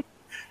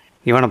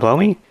 You want to blow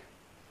me?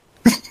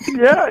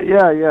 Yeah.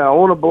 I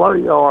want to blow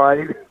you, all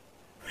right.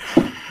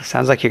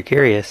 Sounds like you're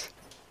curious.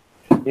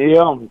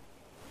 Yeah,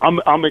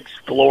 I'm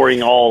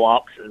exploring all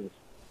options.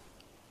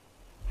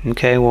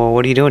 Okay, well,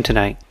 what are you doing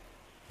tonight?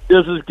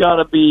 This has got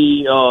to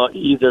be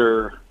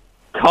either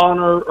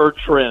Connor or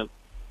Trent.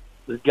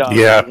 There's got to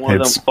be one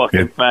of them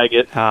fucking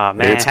faggots. Oh,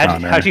 man.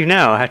 How'd you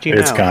know?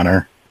 It's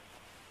Connor.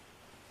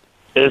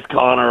 It's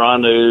Connor. I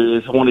knew.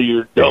 It's one of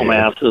your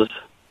dumbasses.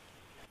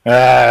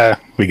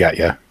 We got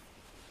you.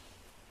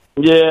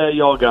 Yeah,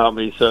 y'all got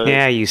me, so.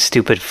 Yeah, you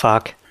stupid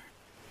fuck.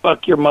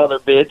 Fuck your mother,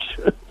 bitch.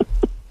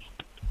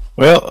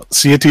 Well,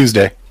 see you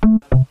Tuesday.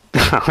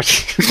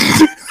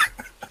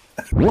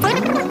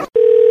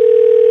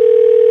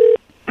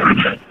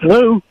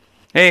 Hello?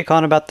 Hey,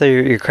 calling about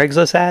your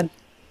Craigslist ad?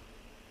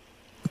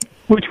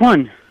 Which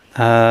one?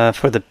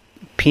 For the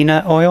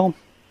peanut oil?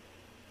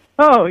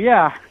 Oh,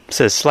 yeah. It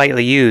says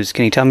slightly used.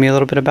 Can you tell me a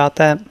little bit about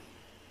that?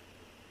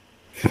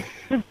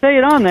 Just say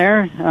it on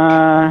there.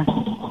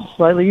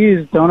 Slightly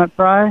used donut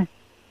fry.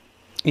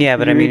 Yeah,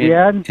 but I mean,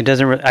 it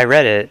doesn't. I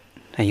read it,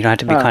 and you don't have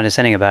to be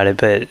condescending about it.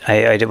 But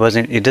it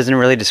wasn't. It doesn't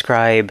really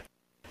describe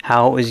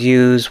how it was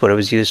used, what it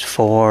was used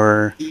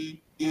for.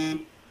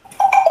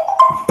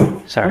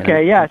 Sorry.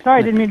 Okay, yeah. Sorry,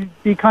 I didn't mean to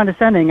be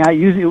condescending.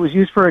 It was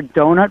used for a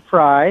donut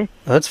fry.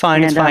 Well, that's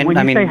fine. It's fine. When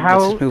you say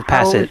let's move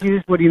past it was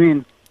used, what do you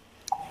mean?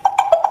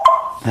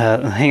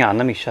 Hang on.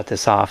 Let me shut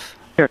this off.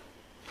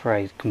 Before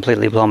I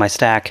completely blow my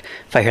stack.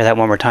 If I hear that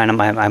one more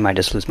time, I might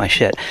just lose my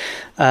shit.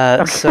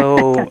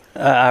 So,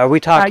 are we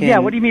talking... yeah,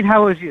 what do you mean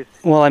how it was used?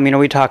 Well, I mean, are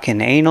we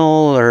talking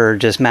anal or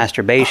just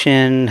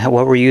masturbation?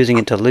 What were you using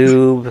it to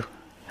lube?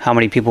 How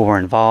many people were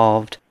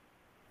involved?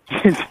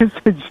 Is this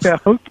a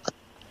joke?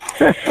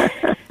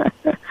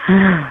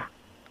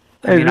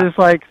 Is this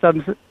like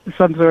some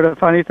sort of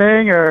funny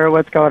thing, or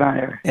what's going on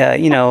here?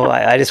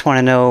 I just want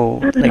to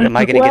know, like, am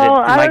I going to get it?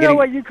 I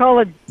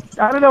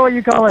don't know what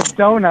you call a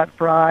donut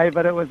fry,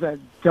 but it was a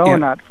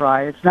donut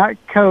fry. It's not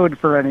code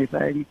for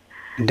anything.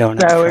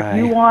 Donut so fry. If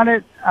you want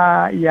it,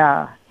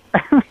 yeah.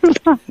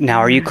 Now,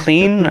 are you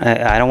clean?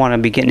 I don't want to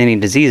be getting any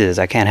diseases.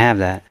 I can't have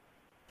that.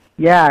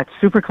 Yeah, it's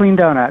super clean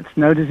donuts,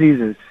 no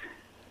diseases.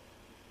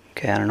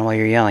 Okay, I don't know why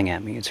you're yelling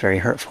at me. It's very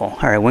hurtful.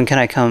 All right, when can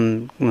I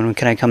come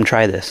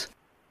try this?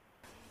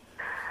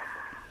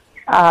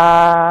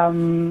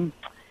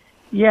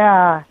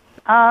 Yeah.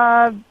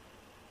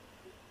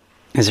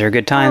 Is there a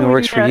good time that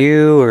works for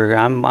you, or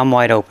I'm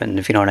wide open,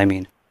 if you know what I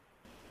mean?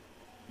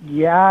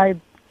 Yeah, I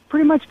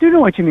pretty much do know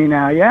what you mean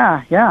now.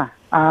 Yeah.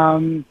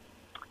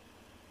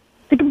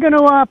 think I'm going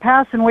to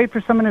pass and wait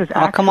for someone who's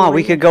Oh, come on,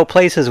 we could go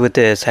places with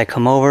this. I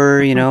come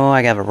over, you know,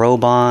 I have a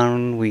robe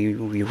on, we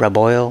rub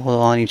oil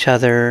on each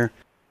other.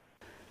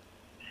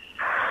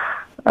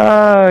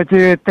 Oh,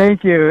 dude,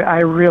 thank you. I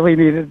really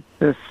needed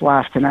this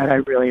laugh tonight. I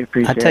really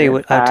appreciate it.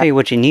 I'll tell you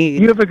what you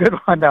need. You have a good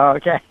one, though,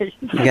 okay?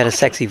 You got a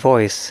sexy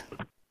voice.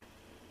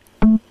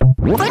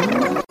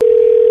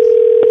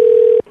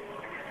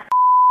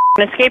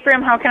 Escape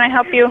room, how can I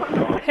help you?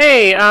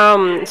 Hey,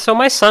 so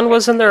my son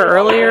was in there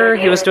earlier.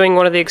 He was doing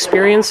one of the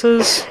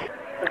experiences.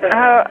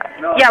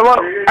 Yeah, well,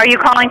 are you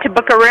calling to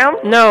book a room?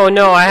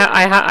 No,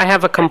 I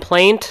have a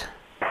complaint.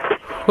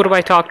 Who do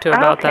I talk to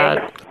about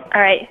that?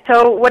 All right,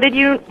 so what did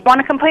you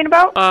want to complain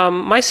about?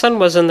 My son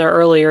was in there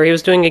earlier. He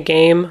was doing a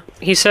game.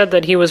 He said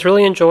that he was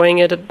really enjoying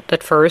it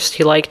at first.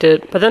 He liked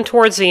it. But then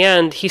towards the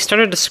end, he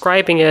started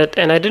describing it,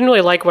 and I didn't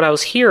really like what I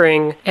was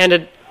hearing, and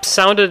it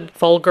sounded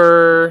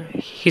vulgar.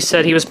 He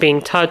said he was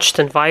being touched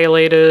and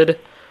violated.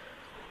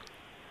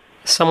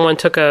 Someone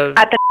took At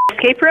the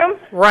escape room?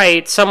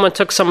 Right. Someone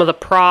took some of the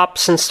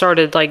props and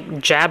started,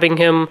 like, jabbing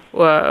him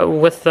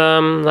with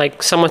them.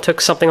 Like, someone took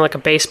something like a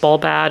baseball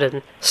bat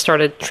and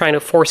started trying to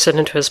force it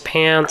into his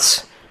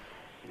pants.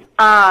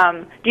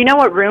 Do you know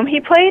what room he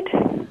played?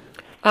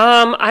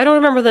 I don't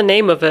remember the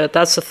name of it.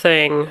 That's the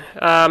thing.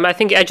 I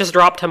think I just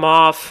dropped him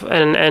off,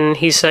 and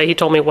he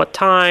told me what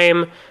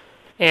time,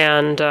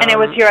 and it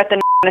was here at the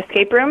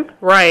escape room?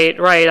 Right.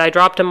 I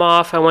dropped him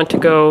off. I went to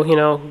go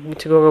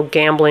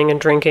gambling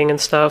and drinking and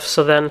stuff.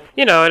 So then,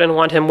 I didn't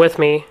want him with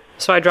me.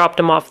 So I dropped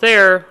him off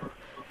there.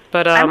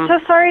 But I'm so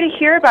sorry to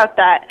hear about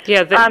that.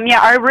 Yeah.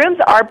 Our rooms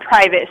are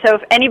private. So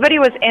if anybody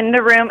was in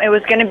the room, it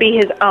was going to be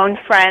his own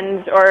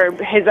friends or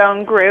his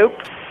own group.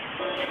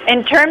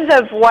 In terms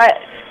of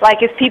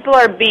if people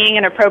are being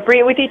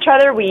inappropriate with each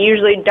other, we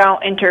usually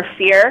don't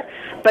interfere.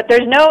 But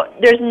there's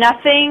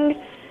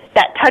nothing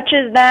that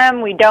touches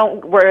them.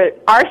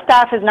 Our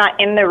staff is not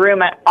in the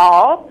room at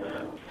all.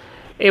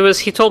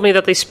 He told me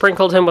that they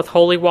sprinkled him with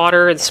holy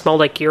water and smelled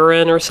like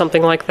urine or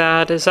something like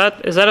that. Is that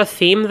a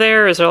theme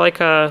there? Is there like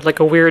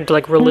a weird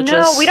religious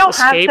No, we don't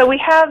escape? we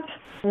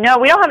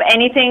don't have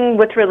anything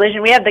with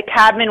religion. We have the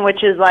cabin,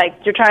 which is like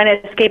you're trying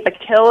to escape a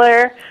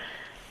killer.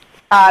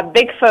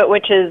 Bigfoot,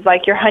 which is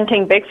like you're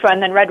hunting Bigfoot,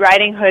 and then Red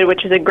Riding Hood,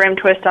 which is a grim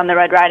twist on the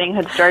Red Riding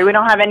Hood story. We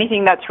don't have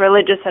anything that's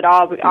religious at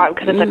all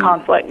because it's a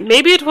conflict.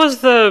 Maybe it was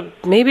the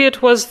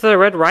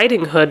Red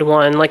Riding Hood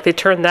one. Like they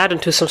turned that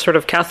into some sort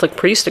of Catholic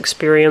priest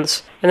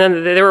experience, and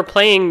then they were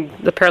playing.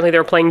 Apparently, they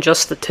were playing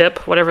Just the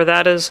Tip, whatever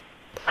that is.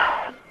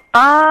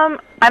 I'm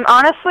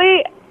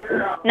honestly,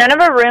 none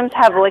of our rooms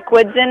have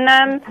liquids in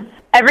them.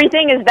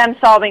 Everything is them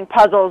solving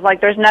puzzles.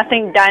 Like there's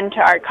nothing done to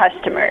our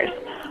customers.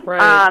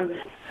 Right.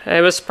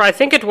 I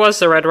think it was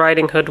the Red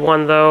Riding Hood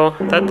one, though.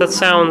 That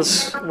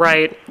sounds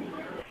right.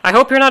 I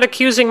hope you're not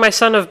accusing my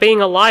son of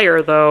being a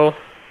liar, though.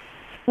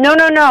 No,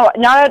 not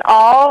at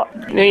all.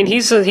 I mean,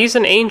 he's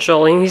an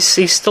angel, and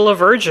he's still a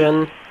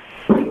virgin.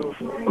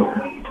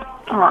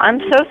 Oh, I'm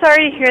so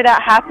sorry to hear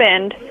that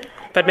happened.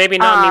 But maybe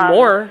not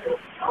anymore.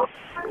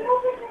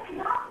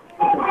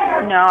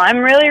 No, I'm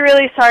really,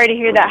 really sorry to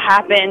hear that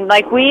happened.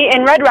 Like,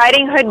 in Red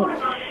Riding Hood,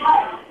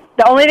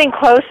 the only thing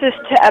closest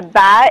to a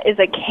bat is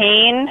a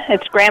cane.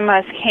 It's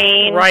Grandma's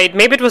cane. Right.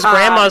 Maybe it was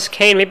Grandma's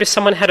cane. Maybe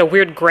someone had a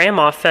weird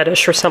grandma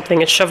fetish or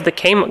something and shoved the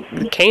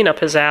cane up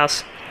his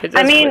ass.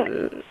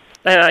 I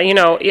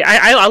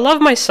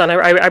love my son.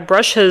 I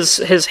brush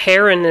his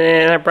hair and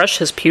I brush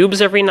his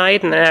pubes every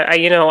night, and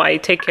I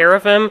take care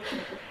of him.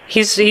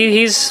 He's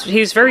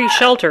very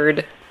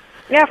sheltered.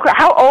 Yeah, of course.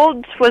 How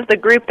old was the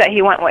group that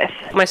he went with?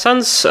 My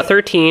son's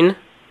 13.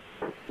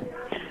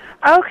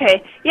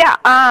 Okay. Yeah.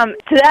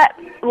 To that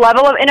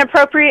level of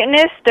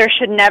inappropriateness, there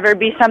should never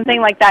be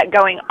something like that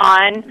going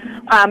on.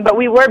 But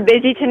we were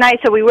busy tonight,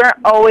 so we weren't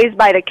always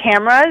by the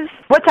cameras.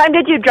 What time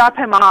did you drop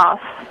him off?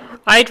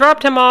 I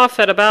dropped him off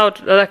at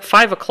about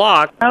 5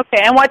 o'clock.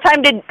 Okay. And what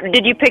time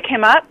did you pick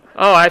him up?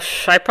 Oh, I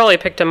probably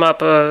picked him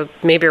up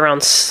maybe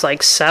around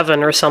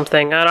 7 or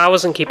something. I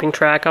wasn't keeping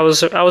track. I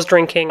was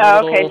drinking.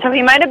 Okay, so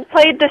he might have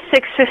played the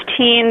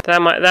 6:15.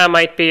 That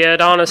might be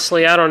it.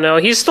 Honestly, I don't know.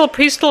 He's still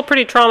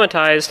pretty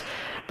traumatized.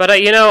 But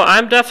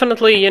I'm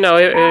definitely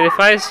if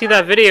I see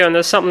that video and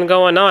there's something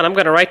going on, I'm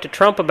gonna write to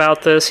Trump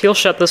about this. He'll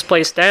shut this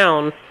place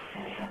down.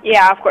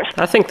 Yeah, of course.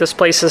 I think this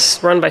place is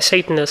run by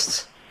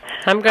Satanists.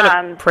 I'm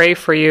gonna pray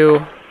for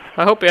you.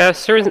 I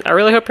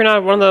really hope you're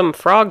not one of them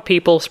frog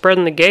people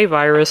spreading the gay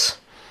virus.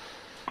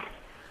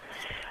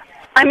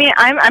 I mean,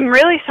 I'm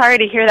really sorry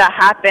to hear that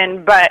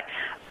happen, but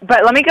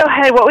let me go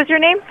ahead. What was your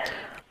name?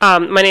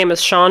 My name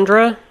is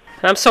Chandra.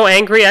 I'm so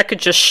angry I could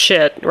just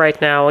shit right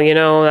now.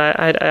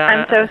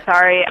 I'm so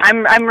sorry.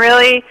 I'm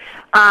really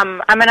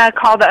I'm gonna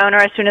call the owner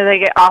as soon as I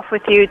get off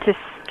with you to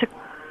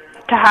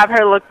have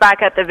her look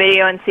back at the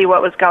video and see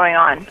what was going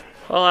on.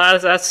 Well,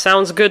 that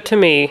sounds good to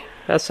me.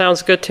 All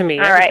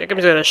right. I'm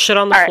going to shit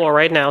on the floor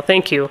right now.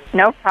 Thank you.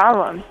 No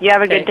problem. You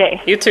have a good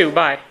day. You too.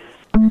 Bye.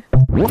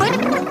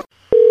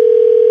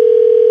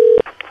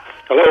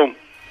 Hello?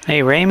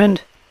 Hey,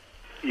 Raymond?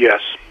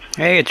 Yes.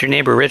 Hey, it's your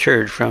neighbor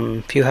Richard from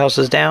a few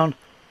houses down.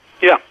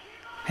 Yeah.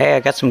 Hey, I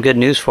got some good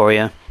news for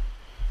you.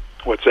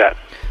 What's that?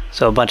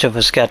 So a bunch of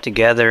us got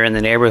together in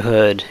the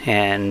neighborhood,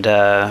 and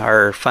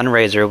our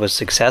fundraiser was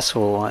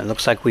successful. It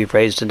looks like we've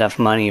raised enough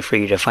money for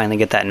you to finally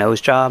get that nose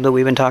job that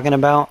we've been talking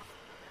about.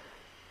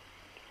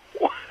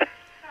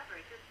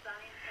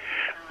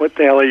 What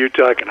the hell are you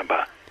talking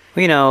about?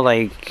 Well, you know,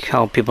 like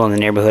how people in the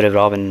neighborhood have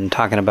all been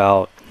talking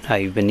about how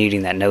you've been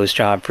needing that nose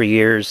job for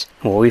years.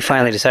 Well, we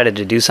finally decided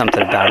to do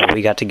something about it.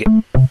 We got to get...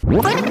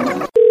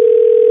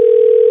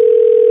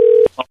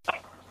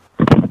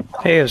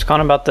 Hey, I was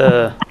calling about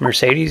the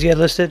Mercedes you had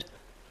listed.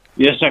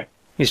 Yes, sir.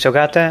 You still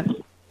got that?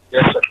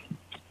 Yes, sir.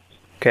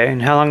 Okay,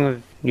 and how long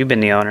have you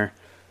been the owner?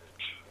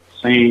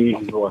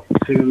 Since,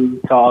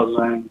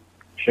 2000.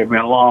 Should be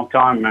a long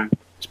time, man.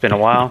 It's been a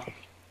while?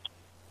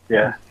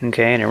 Yeah.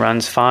 Okay, and it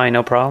runs fine,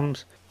 no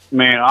problems?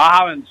 Man, I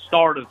haven't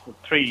started for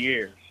 3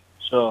 years.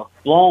 So,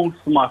 belongs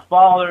to my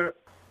father,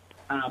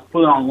 and I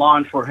put it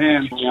online for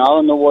him. I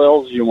don't know what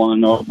else you want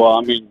to know, but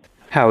I mean...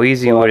 How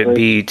easy would it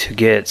be to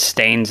get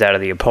stains out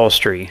of the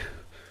upholstery?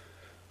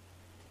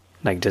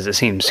 Like, does it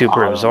seem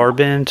super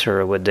absorbent,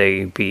 or would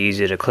they be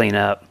easy to clean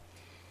up?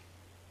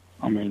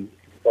 I mean,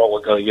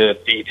 probably gotta get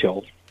it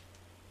detailed.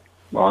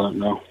 Well, I don't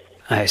know.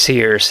 I see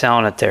you're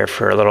selling it there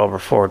for a little over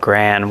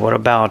 $4,000. What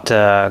about,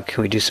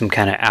 can we do some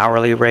kind of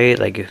hourly rate?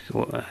 Like,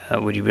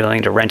 would you be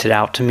willing to rent it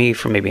out to me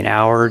for maybe an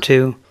hour or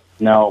two?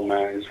 No,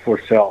 man, it's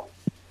for sale.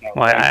 No,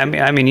 well,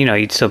 I mean, you know,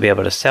 you'd still be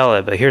able to sell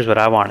it, but here's what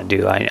I want to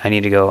do. I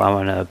need to go, I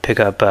want to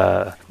pick up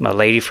a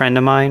lady friend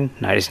of mine,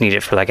 and I just need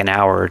it for like an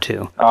hour or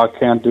two. I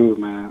can't do it,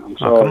 man. I'm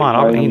sorry. Oh, come on,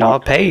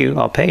 I'll pay you.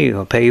 I'll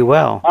pay you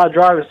well. I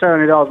drive a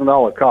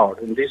 $70,000 car,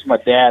 and this is my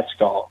dad's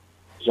car.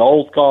 It's an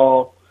old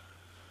car.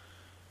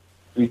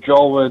 We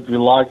drove it, we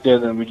liked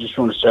it, and we just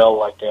want to sell it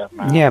like that,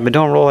 man. Yeah, but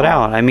don't roll it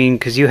out. I mean,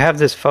 because you have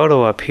this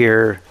photo up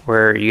here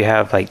where you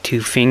have like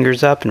 2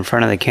 fingers up in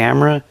front of the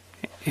camera,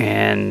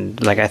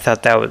 and like I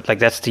thought that was like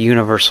that's the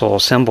universal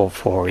symbol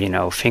for, you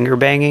know, finger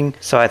banging.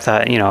 So I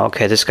thought, you know,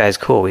 okay, this guy's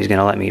cool. He's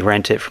gonna let me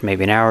rent it for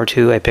maybe an hour or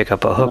two. I pick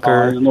up a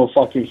hooker. There's no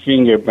fucking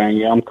finger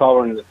banging. I'm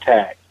covering the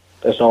tag.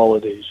 That's all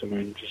it is. I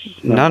mean,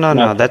 just no.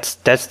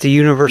 That's the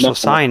universal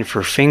sign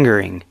for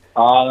fingering.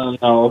 I don't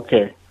know.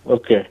 Okay.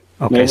 Okay,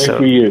 maybe so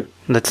for you.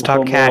 Let's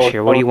talk cash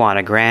here. What do you want?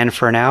 $1,000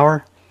 for an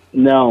hour?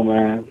 No,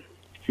 man.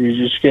 You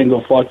just can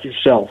go fuck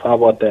yourself. How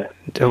about that?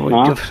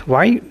 Huh?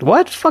 Why?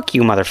 What? Fuck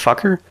you,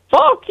 motherfucker.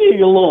 Fuck you,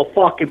 you little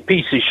fucking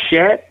piece of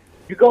shit.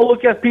 You go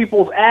look at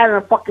people's ad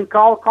and fucking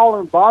call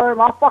and bother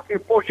them. I'll fucking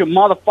push your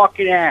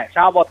motherfucking ass.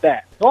 How about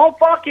that? Don't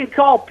fucking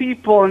call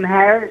people and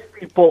harass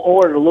people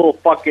or the little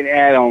fucking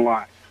ad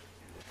online.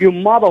 You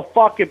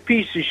motherfucking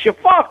piece of shit.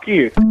 Fuck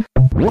you.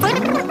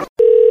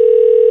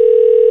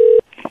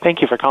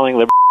 Thank you for calling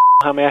Liberty.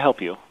 How may I help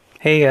you?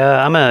 Hey,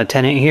 I'm a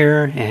tenant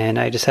here, and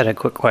I just had a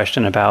quick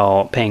question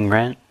about paying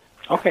rent.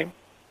 Okay.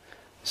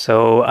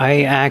 So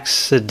I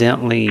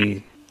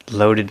accidentally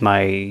loaded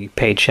my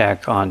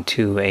paycheck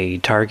onto a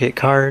Target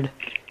card,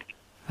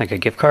 like a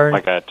gift card.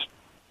 Like that.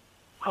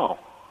 Oh,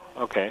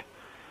 okay.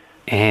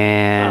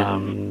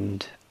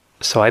 And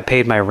so I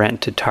paid my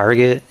rent to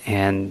Target,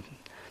 and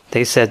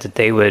they said that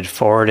they would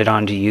forward it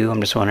on to you. I'm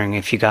just wondering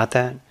if you got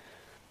that.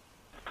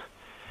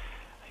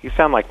 You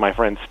sound like my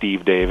friend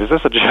Steve Dave. Is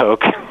this a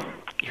joke?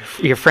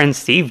 Your friend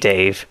Steve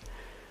Dave?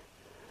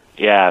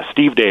 Yeah,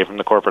 Steve Dave from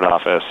the corporate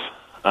office.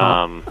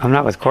 I'm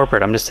not with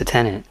corporate. I'm just a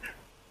tenant.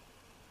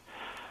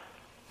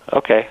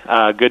 Okay,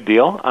 good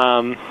deal.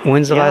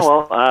 When's the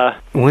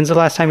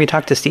last time you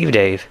talked to Steve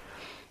Dave?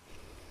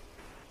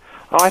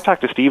 Oh, I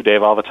talk to Steve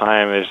Dave all the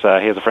time.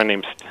 He has a friend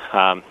named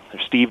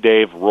Steve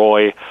Dave,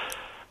 Roy.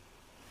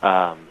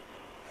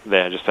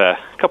 There's just a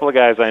couple of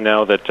guys I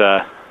know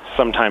that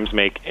sometimes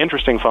make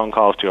interesting phone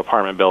calls to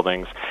apartment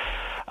buildings.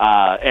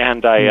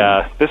 And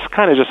this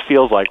kind of just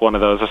feels like one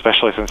of those,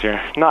 especially since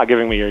you're not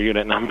giving me your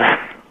unit number.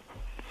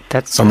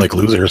 That sound like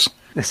losers.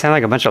 They sound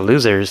like a bunch of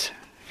losers,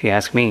 if you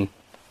ask me.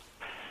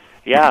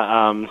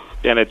 Yeah, and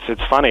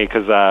it's funny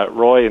because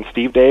Roy and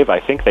Steve Dave, I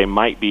think they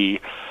might be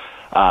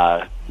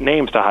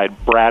names to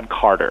hide Brad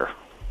Carter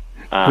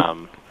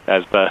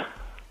as the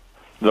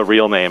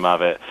real name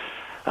of it.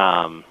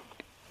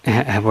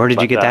 Where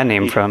did you get that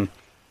name from?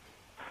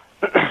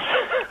 This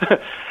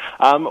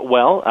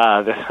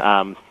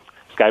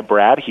guy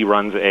Brad, he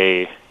has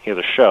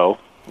a show.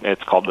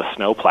 It's called the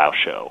Snowplow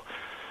Show.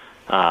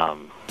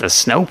 The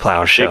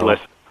Snowplow Show.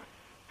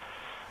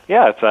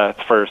 Yeah,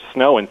 it's for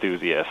snow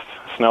enthusiasts,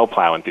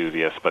 snowplow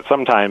enthusiasts. But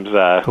sometimes.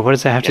 But what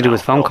does that have to do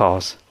with phone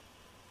calls?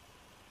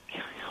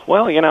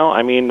 Well,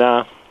 I mean,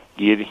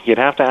 you'd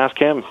have to ask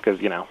him because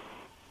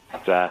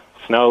it's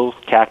snow,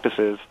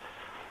 cactuses,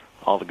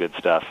 all the good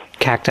stuff.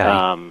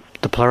 Cacti.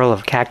 The plural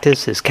of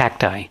cactus is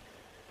cacti.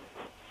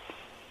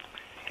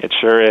 It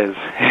sure is.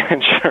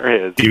 It sure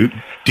is. Do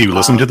you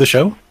listen to the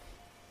show?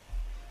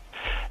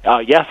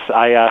 Yes,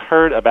 I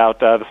heard about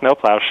the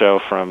Snowplow Show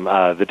from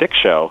the Dick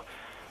Show.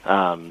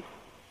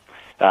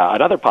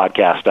 Another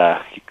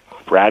podcast,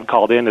 Brad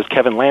called in as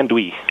Kevin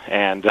Landwy,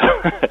 and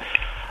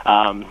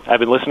I've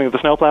been listening to the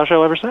Snowplow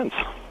Show ever since.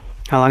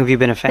 How long have you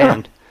been a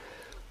fan?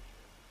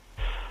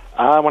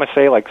 I want to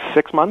say like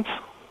 6 months.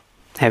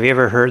 Have you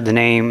ever heard the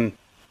name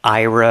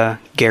Ira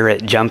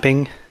Garrett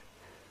Jumping?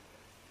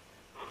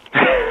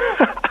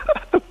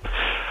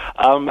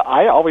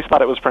 I always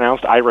thought it was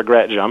pronounced I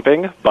regret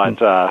jumping, but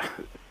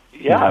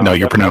yeah. No,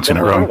 you're pronouncing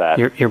it wrong.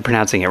 You're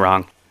pronouncing it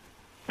wrong.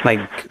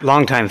 Like,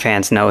 longtime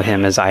fans know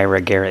him as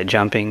Ira Garrett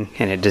Jumping,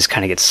 and it just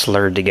kind of gets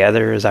slurred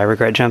together as I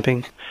regret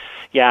jumping.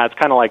 Yeah, it's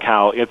kind of like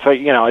how it's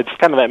it's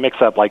kind of that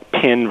mix up like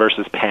pin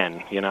versus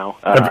pen.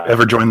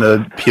 Ever joined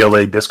the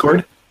PLA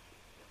Discord?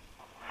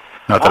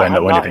 Not that I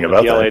know anything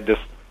about that.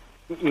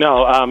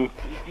 No,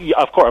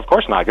 of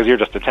course not, because you're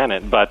just a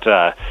tenant. But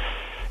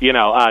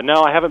no,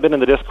 I haven't been in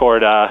the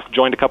Discord.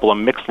 Joined a couple of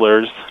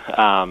Mixlers,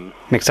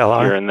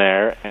 Mixlr here and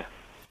there.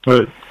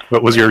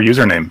 What was your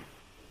username?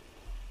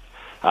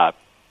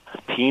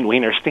 Peen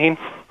Wienerstein.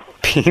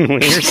 Peen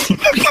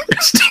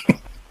Wienerstein.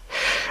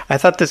 I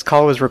thought this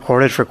call was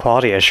recorded for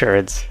quality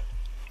assurance.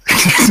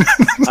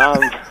 It's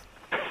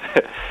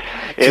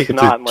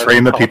not.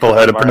 Train the people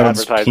how to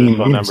pronounce Peen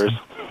Wienerstein.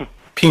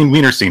 Peen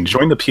Wienerstein.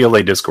 Join the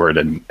PLA Discord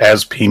and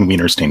as Peen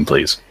Wienerstein,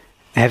 please.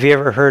 Have you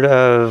ever heard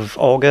of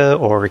Olga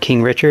or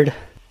King Richard?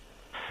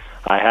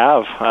 I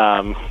have.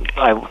 I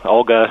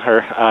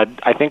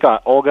think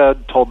Olga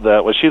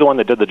was she the one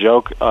that did the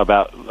joke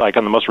about, like,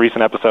 on the most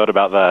recent episode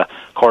about the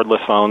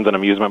cordless phones and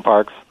amusement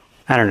parks?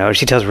 I don't know.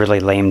 She tells really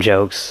lame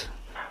jokes.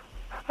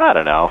 I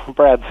don't know.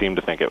 Brad seemed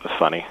to think it was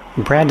funny.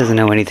 Brad doesn't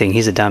know anything.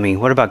 He's a dummy.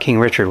 What about King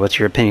Richard? What's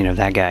your opinion of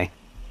that guy?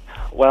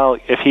 Well,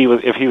 if he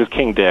was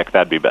King Dick,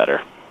 that'd be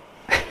better.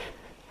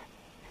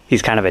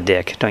 He's kind of a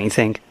dick, don't you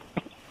think?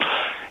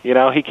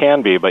 He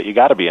can be, but you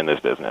got to be in this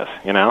business,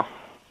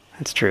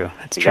 That's true.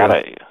 That's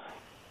true.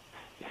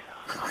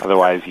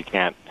 Otherwise, you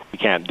can't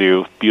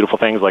do beautiful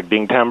things like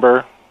ding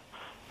timber.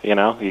 You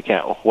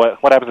can't. What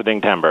happens to ding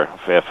timber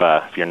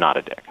if you're not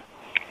a dick?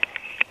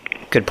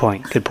 Good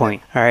point. Good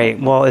point. All right.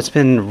 Well, it's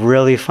been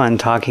really fun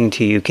talking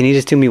to you. Can you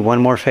just do me one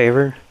more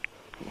favor?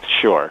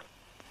 Sure.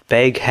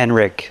 Beg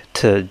Henrik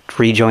to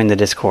rejoin the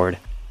Discord.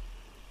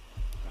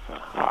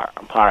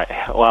 All right.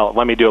 Well,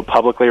 let me do it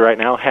publicly right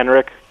now.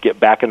 Henrik, get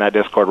back in that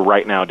Discord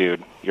right now,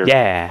 dude. You're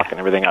fucking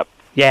everything up.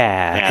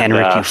 Yeah, And,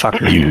 Henrik, you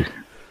fucker.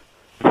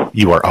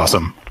 You are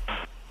awesome.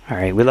 All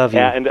right, we love you.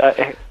 Yeah, and all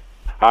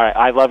right,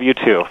 I love you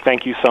too.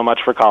 Thank you so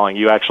much for calling.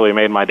 You actually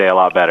made my day a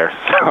lot better.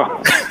 So.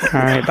 All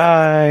right,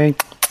 bye.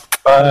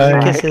 Bye.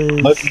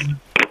 Kisses.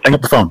 Hang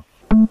up the phone.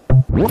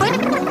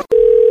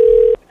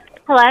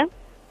 Hello?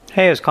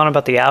 Hey, I was calling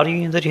about the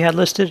Audi that you had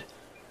listed.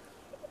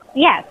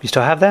 Yes. You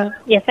still have that?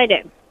 Yes, I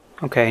do.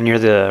 Okay, and you're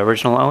the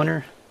original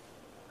owner?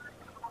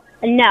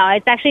 No,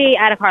 it's actually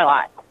at a car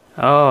lot.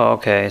 Oh,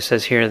 okay. It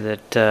says here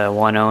that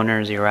one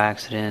owner, 0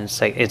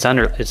 accidents.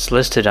 It's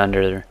listed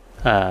under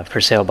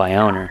for sale by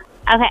owner.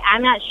 Okay,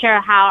 I'm not sure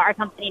how our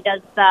company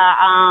does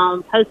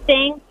the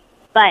posting,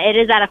 but it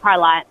is at a car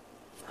lot.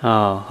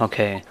 Oh,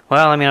 okay.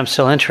 Well, I mean, I'm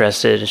still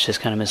interested. It's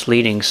just kind of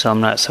misleading, so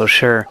I'm not so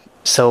sure.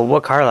 So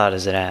what car lot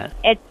is it at?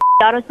 It's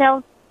auto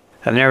sales.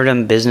 I've never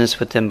done business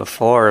with them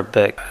before,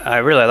 but I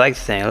really like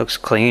the thing. It looks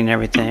clean and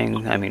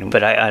everything. I mean,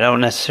 but I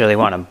don't necessarily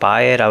want to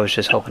buy it. I was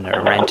just hoping to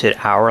rent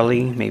it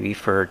hourly, maybe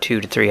for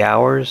 2 to 3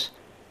 hours.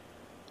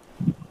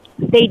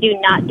 They do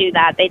not do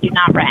that. They do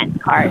not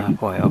rent cars. Oh,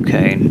 boy,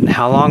 okay.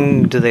 How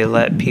long do they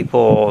let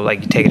people,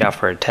 like, take it out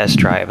for a test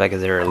drive? Like,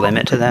 is there a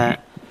limit to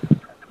that?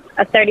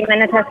 A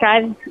 30-minute test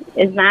drive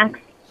is max.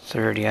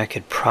 30, I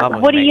could probably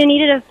What do you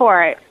need it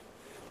for?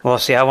 Well,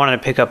 see, I wanted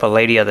to pick up a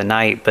lady the other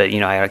night, but,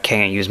 I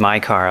can't use my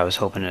car. I was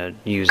hoping to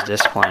use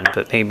this one,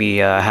 but maybe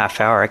a half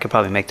hour, I could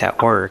probably make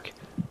that work.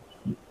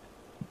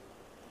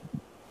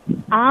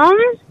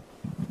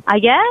 I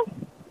guess.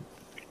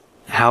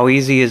 How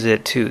easy is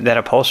it that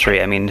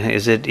upholstery? I mean,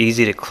 is it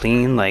easy to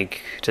clean?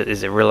 Like,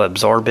 is it real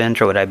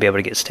absorbent, or would I be able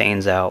to get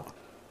stains out?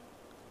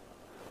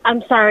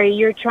 I'm sorry,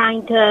 you're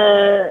trying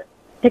to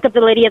pick up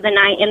the lady of the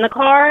night in the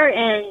car,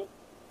 and...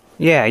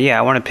 Yeah,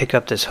 I want to pick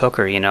up this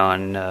hooker,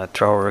 and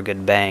throw her a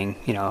good bang.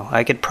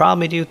 I could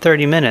probably do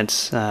 30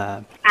 minutes.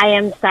 I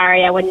am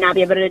sorry, I would not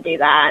be able to do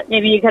that.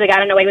 Maybe you could have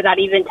gotten away without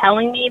even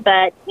telling me,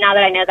 but now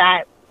that I know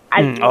that,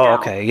 I know.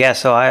 Okay. Yeah,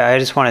 so I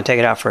just want to take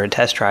it out for a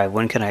test drive.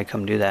 When can I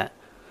come do that?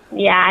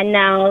 Yeah, I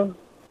know.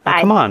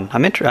 Bye. Come on,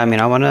 I'm interested. I mean,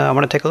 I want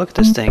to take a look at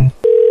this thing.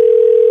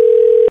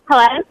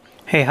 Hello?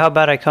 Hey, how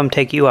about I come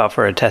take you out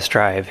for a test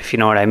drive, if you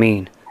know what I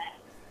mean?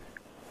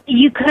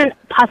 You couldn't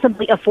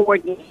possibly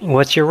afford me.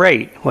 What's your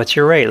rate?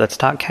 Let's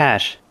talk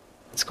cash.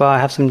 Let's go out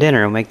and have some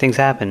dinner and make things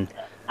happen.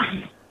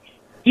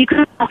 You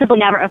could possibly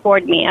never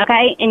afford me,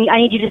 okay? And I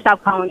need you to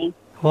stop calling me.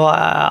 Well,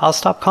 I'll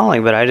stop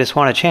calling, but I just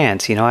want a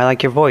chance. I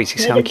like your voice.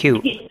 You sound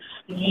cute.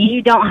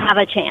 You don't have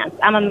a chance.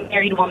 I'm a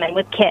married woman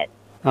with kids.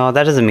 Oh,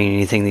 that doesn't mean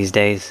anything these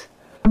days.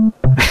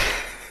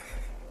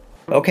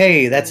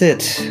 Okay, that's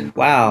it.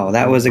 Wow,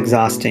 that was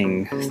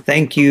exhausting.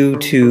 Thank you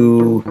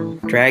to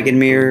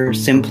Dragonmere,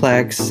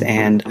 Simplex,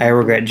 and I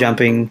Regret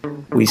Jumping.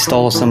 We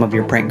stole some of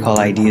your prank call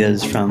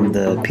ideas from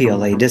the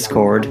PLA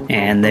Discord,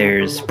 and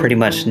there's pretty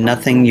much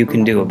nothing you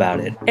can do about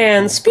it.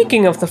 And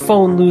speaking of the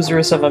phone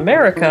losers of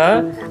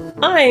America,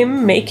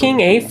 I'm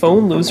making a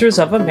Phone Losers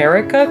of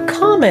America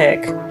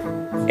comic.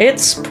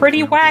 It's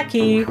pretty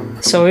wacky,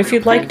 so if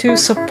you'd like to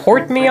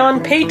support me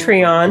on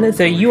Patreon,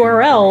 the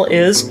URL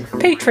is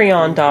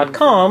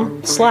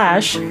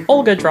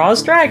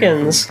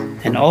patreon.com/OlgaDrawsDragons.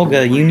 And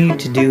Olga, you need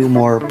to do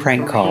more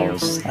prank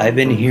calls. I've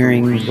been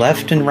hearing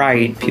left and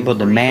right people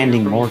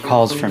demanding more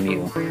calls from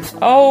you.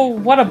 Oh,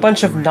 what a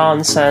bunch of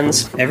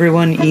nonsense.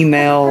 Everyone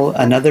email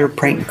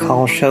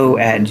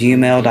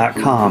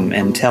anotherprankcallshow@gmail.com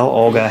and tell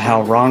Olga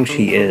how wrong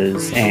she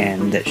is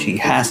and that she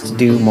has to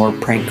do more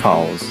prank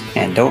calls.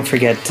 And don't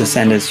forget to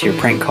send us your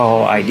prank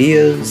call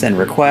ideas and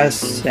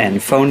requests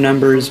and phone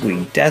numbers.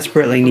 We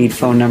desperately need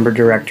phone number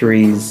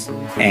directories.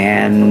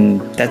 And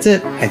that's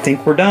it. I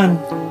think we're done.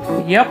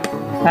 Yep,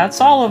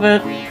 that's all of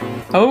it.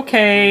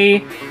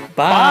 Okay,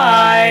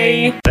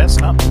 bye. That's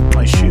not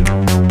my shoe.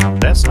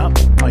 That's not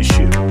my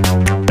shoe.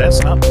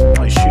 That's not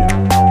my shoe.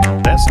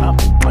 That's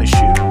not my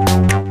shoe.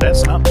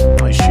 That's not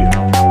my shoe.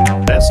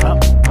 That's not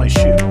my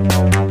shoe.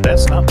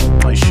 That's not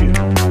my shoe.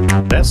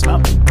 That's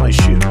not my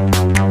shoe.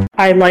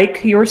 I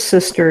like your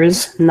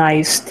sister's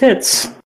nice tits.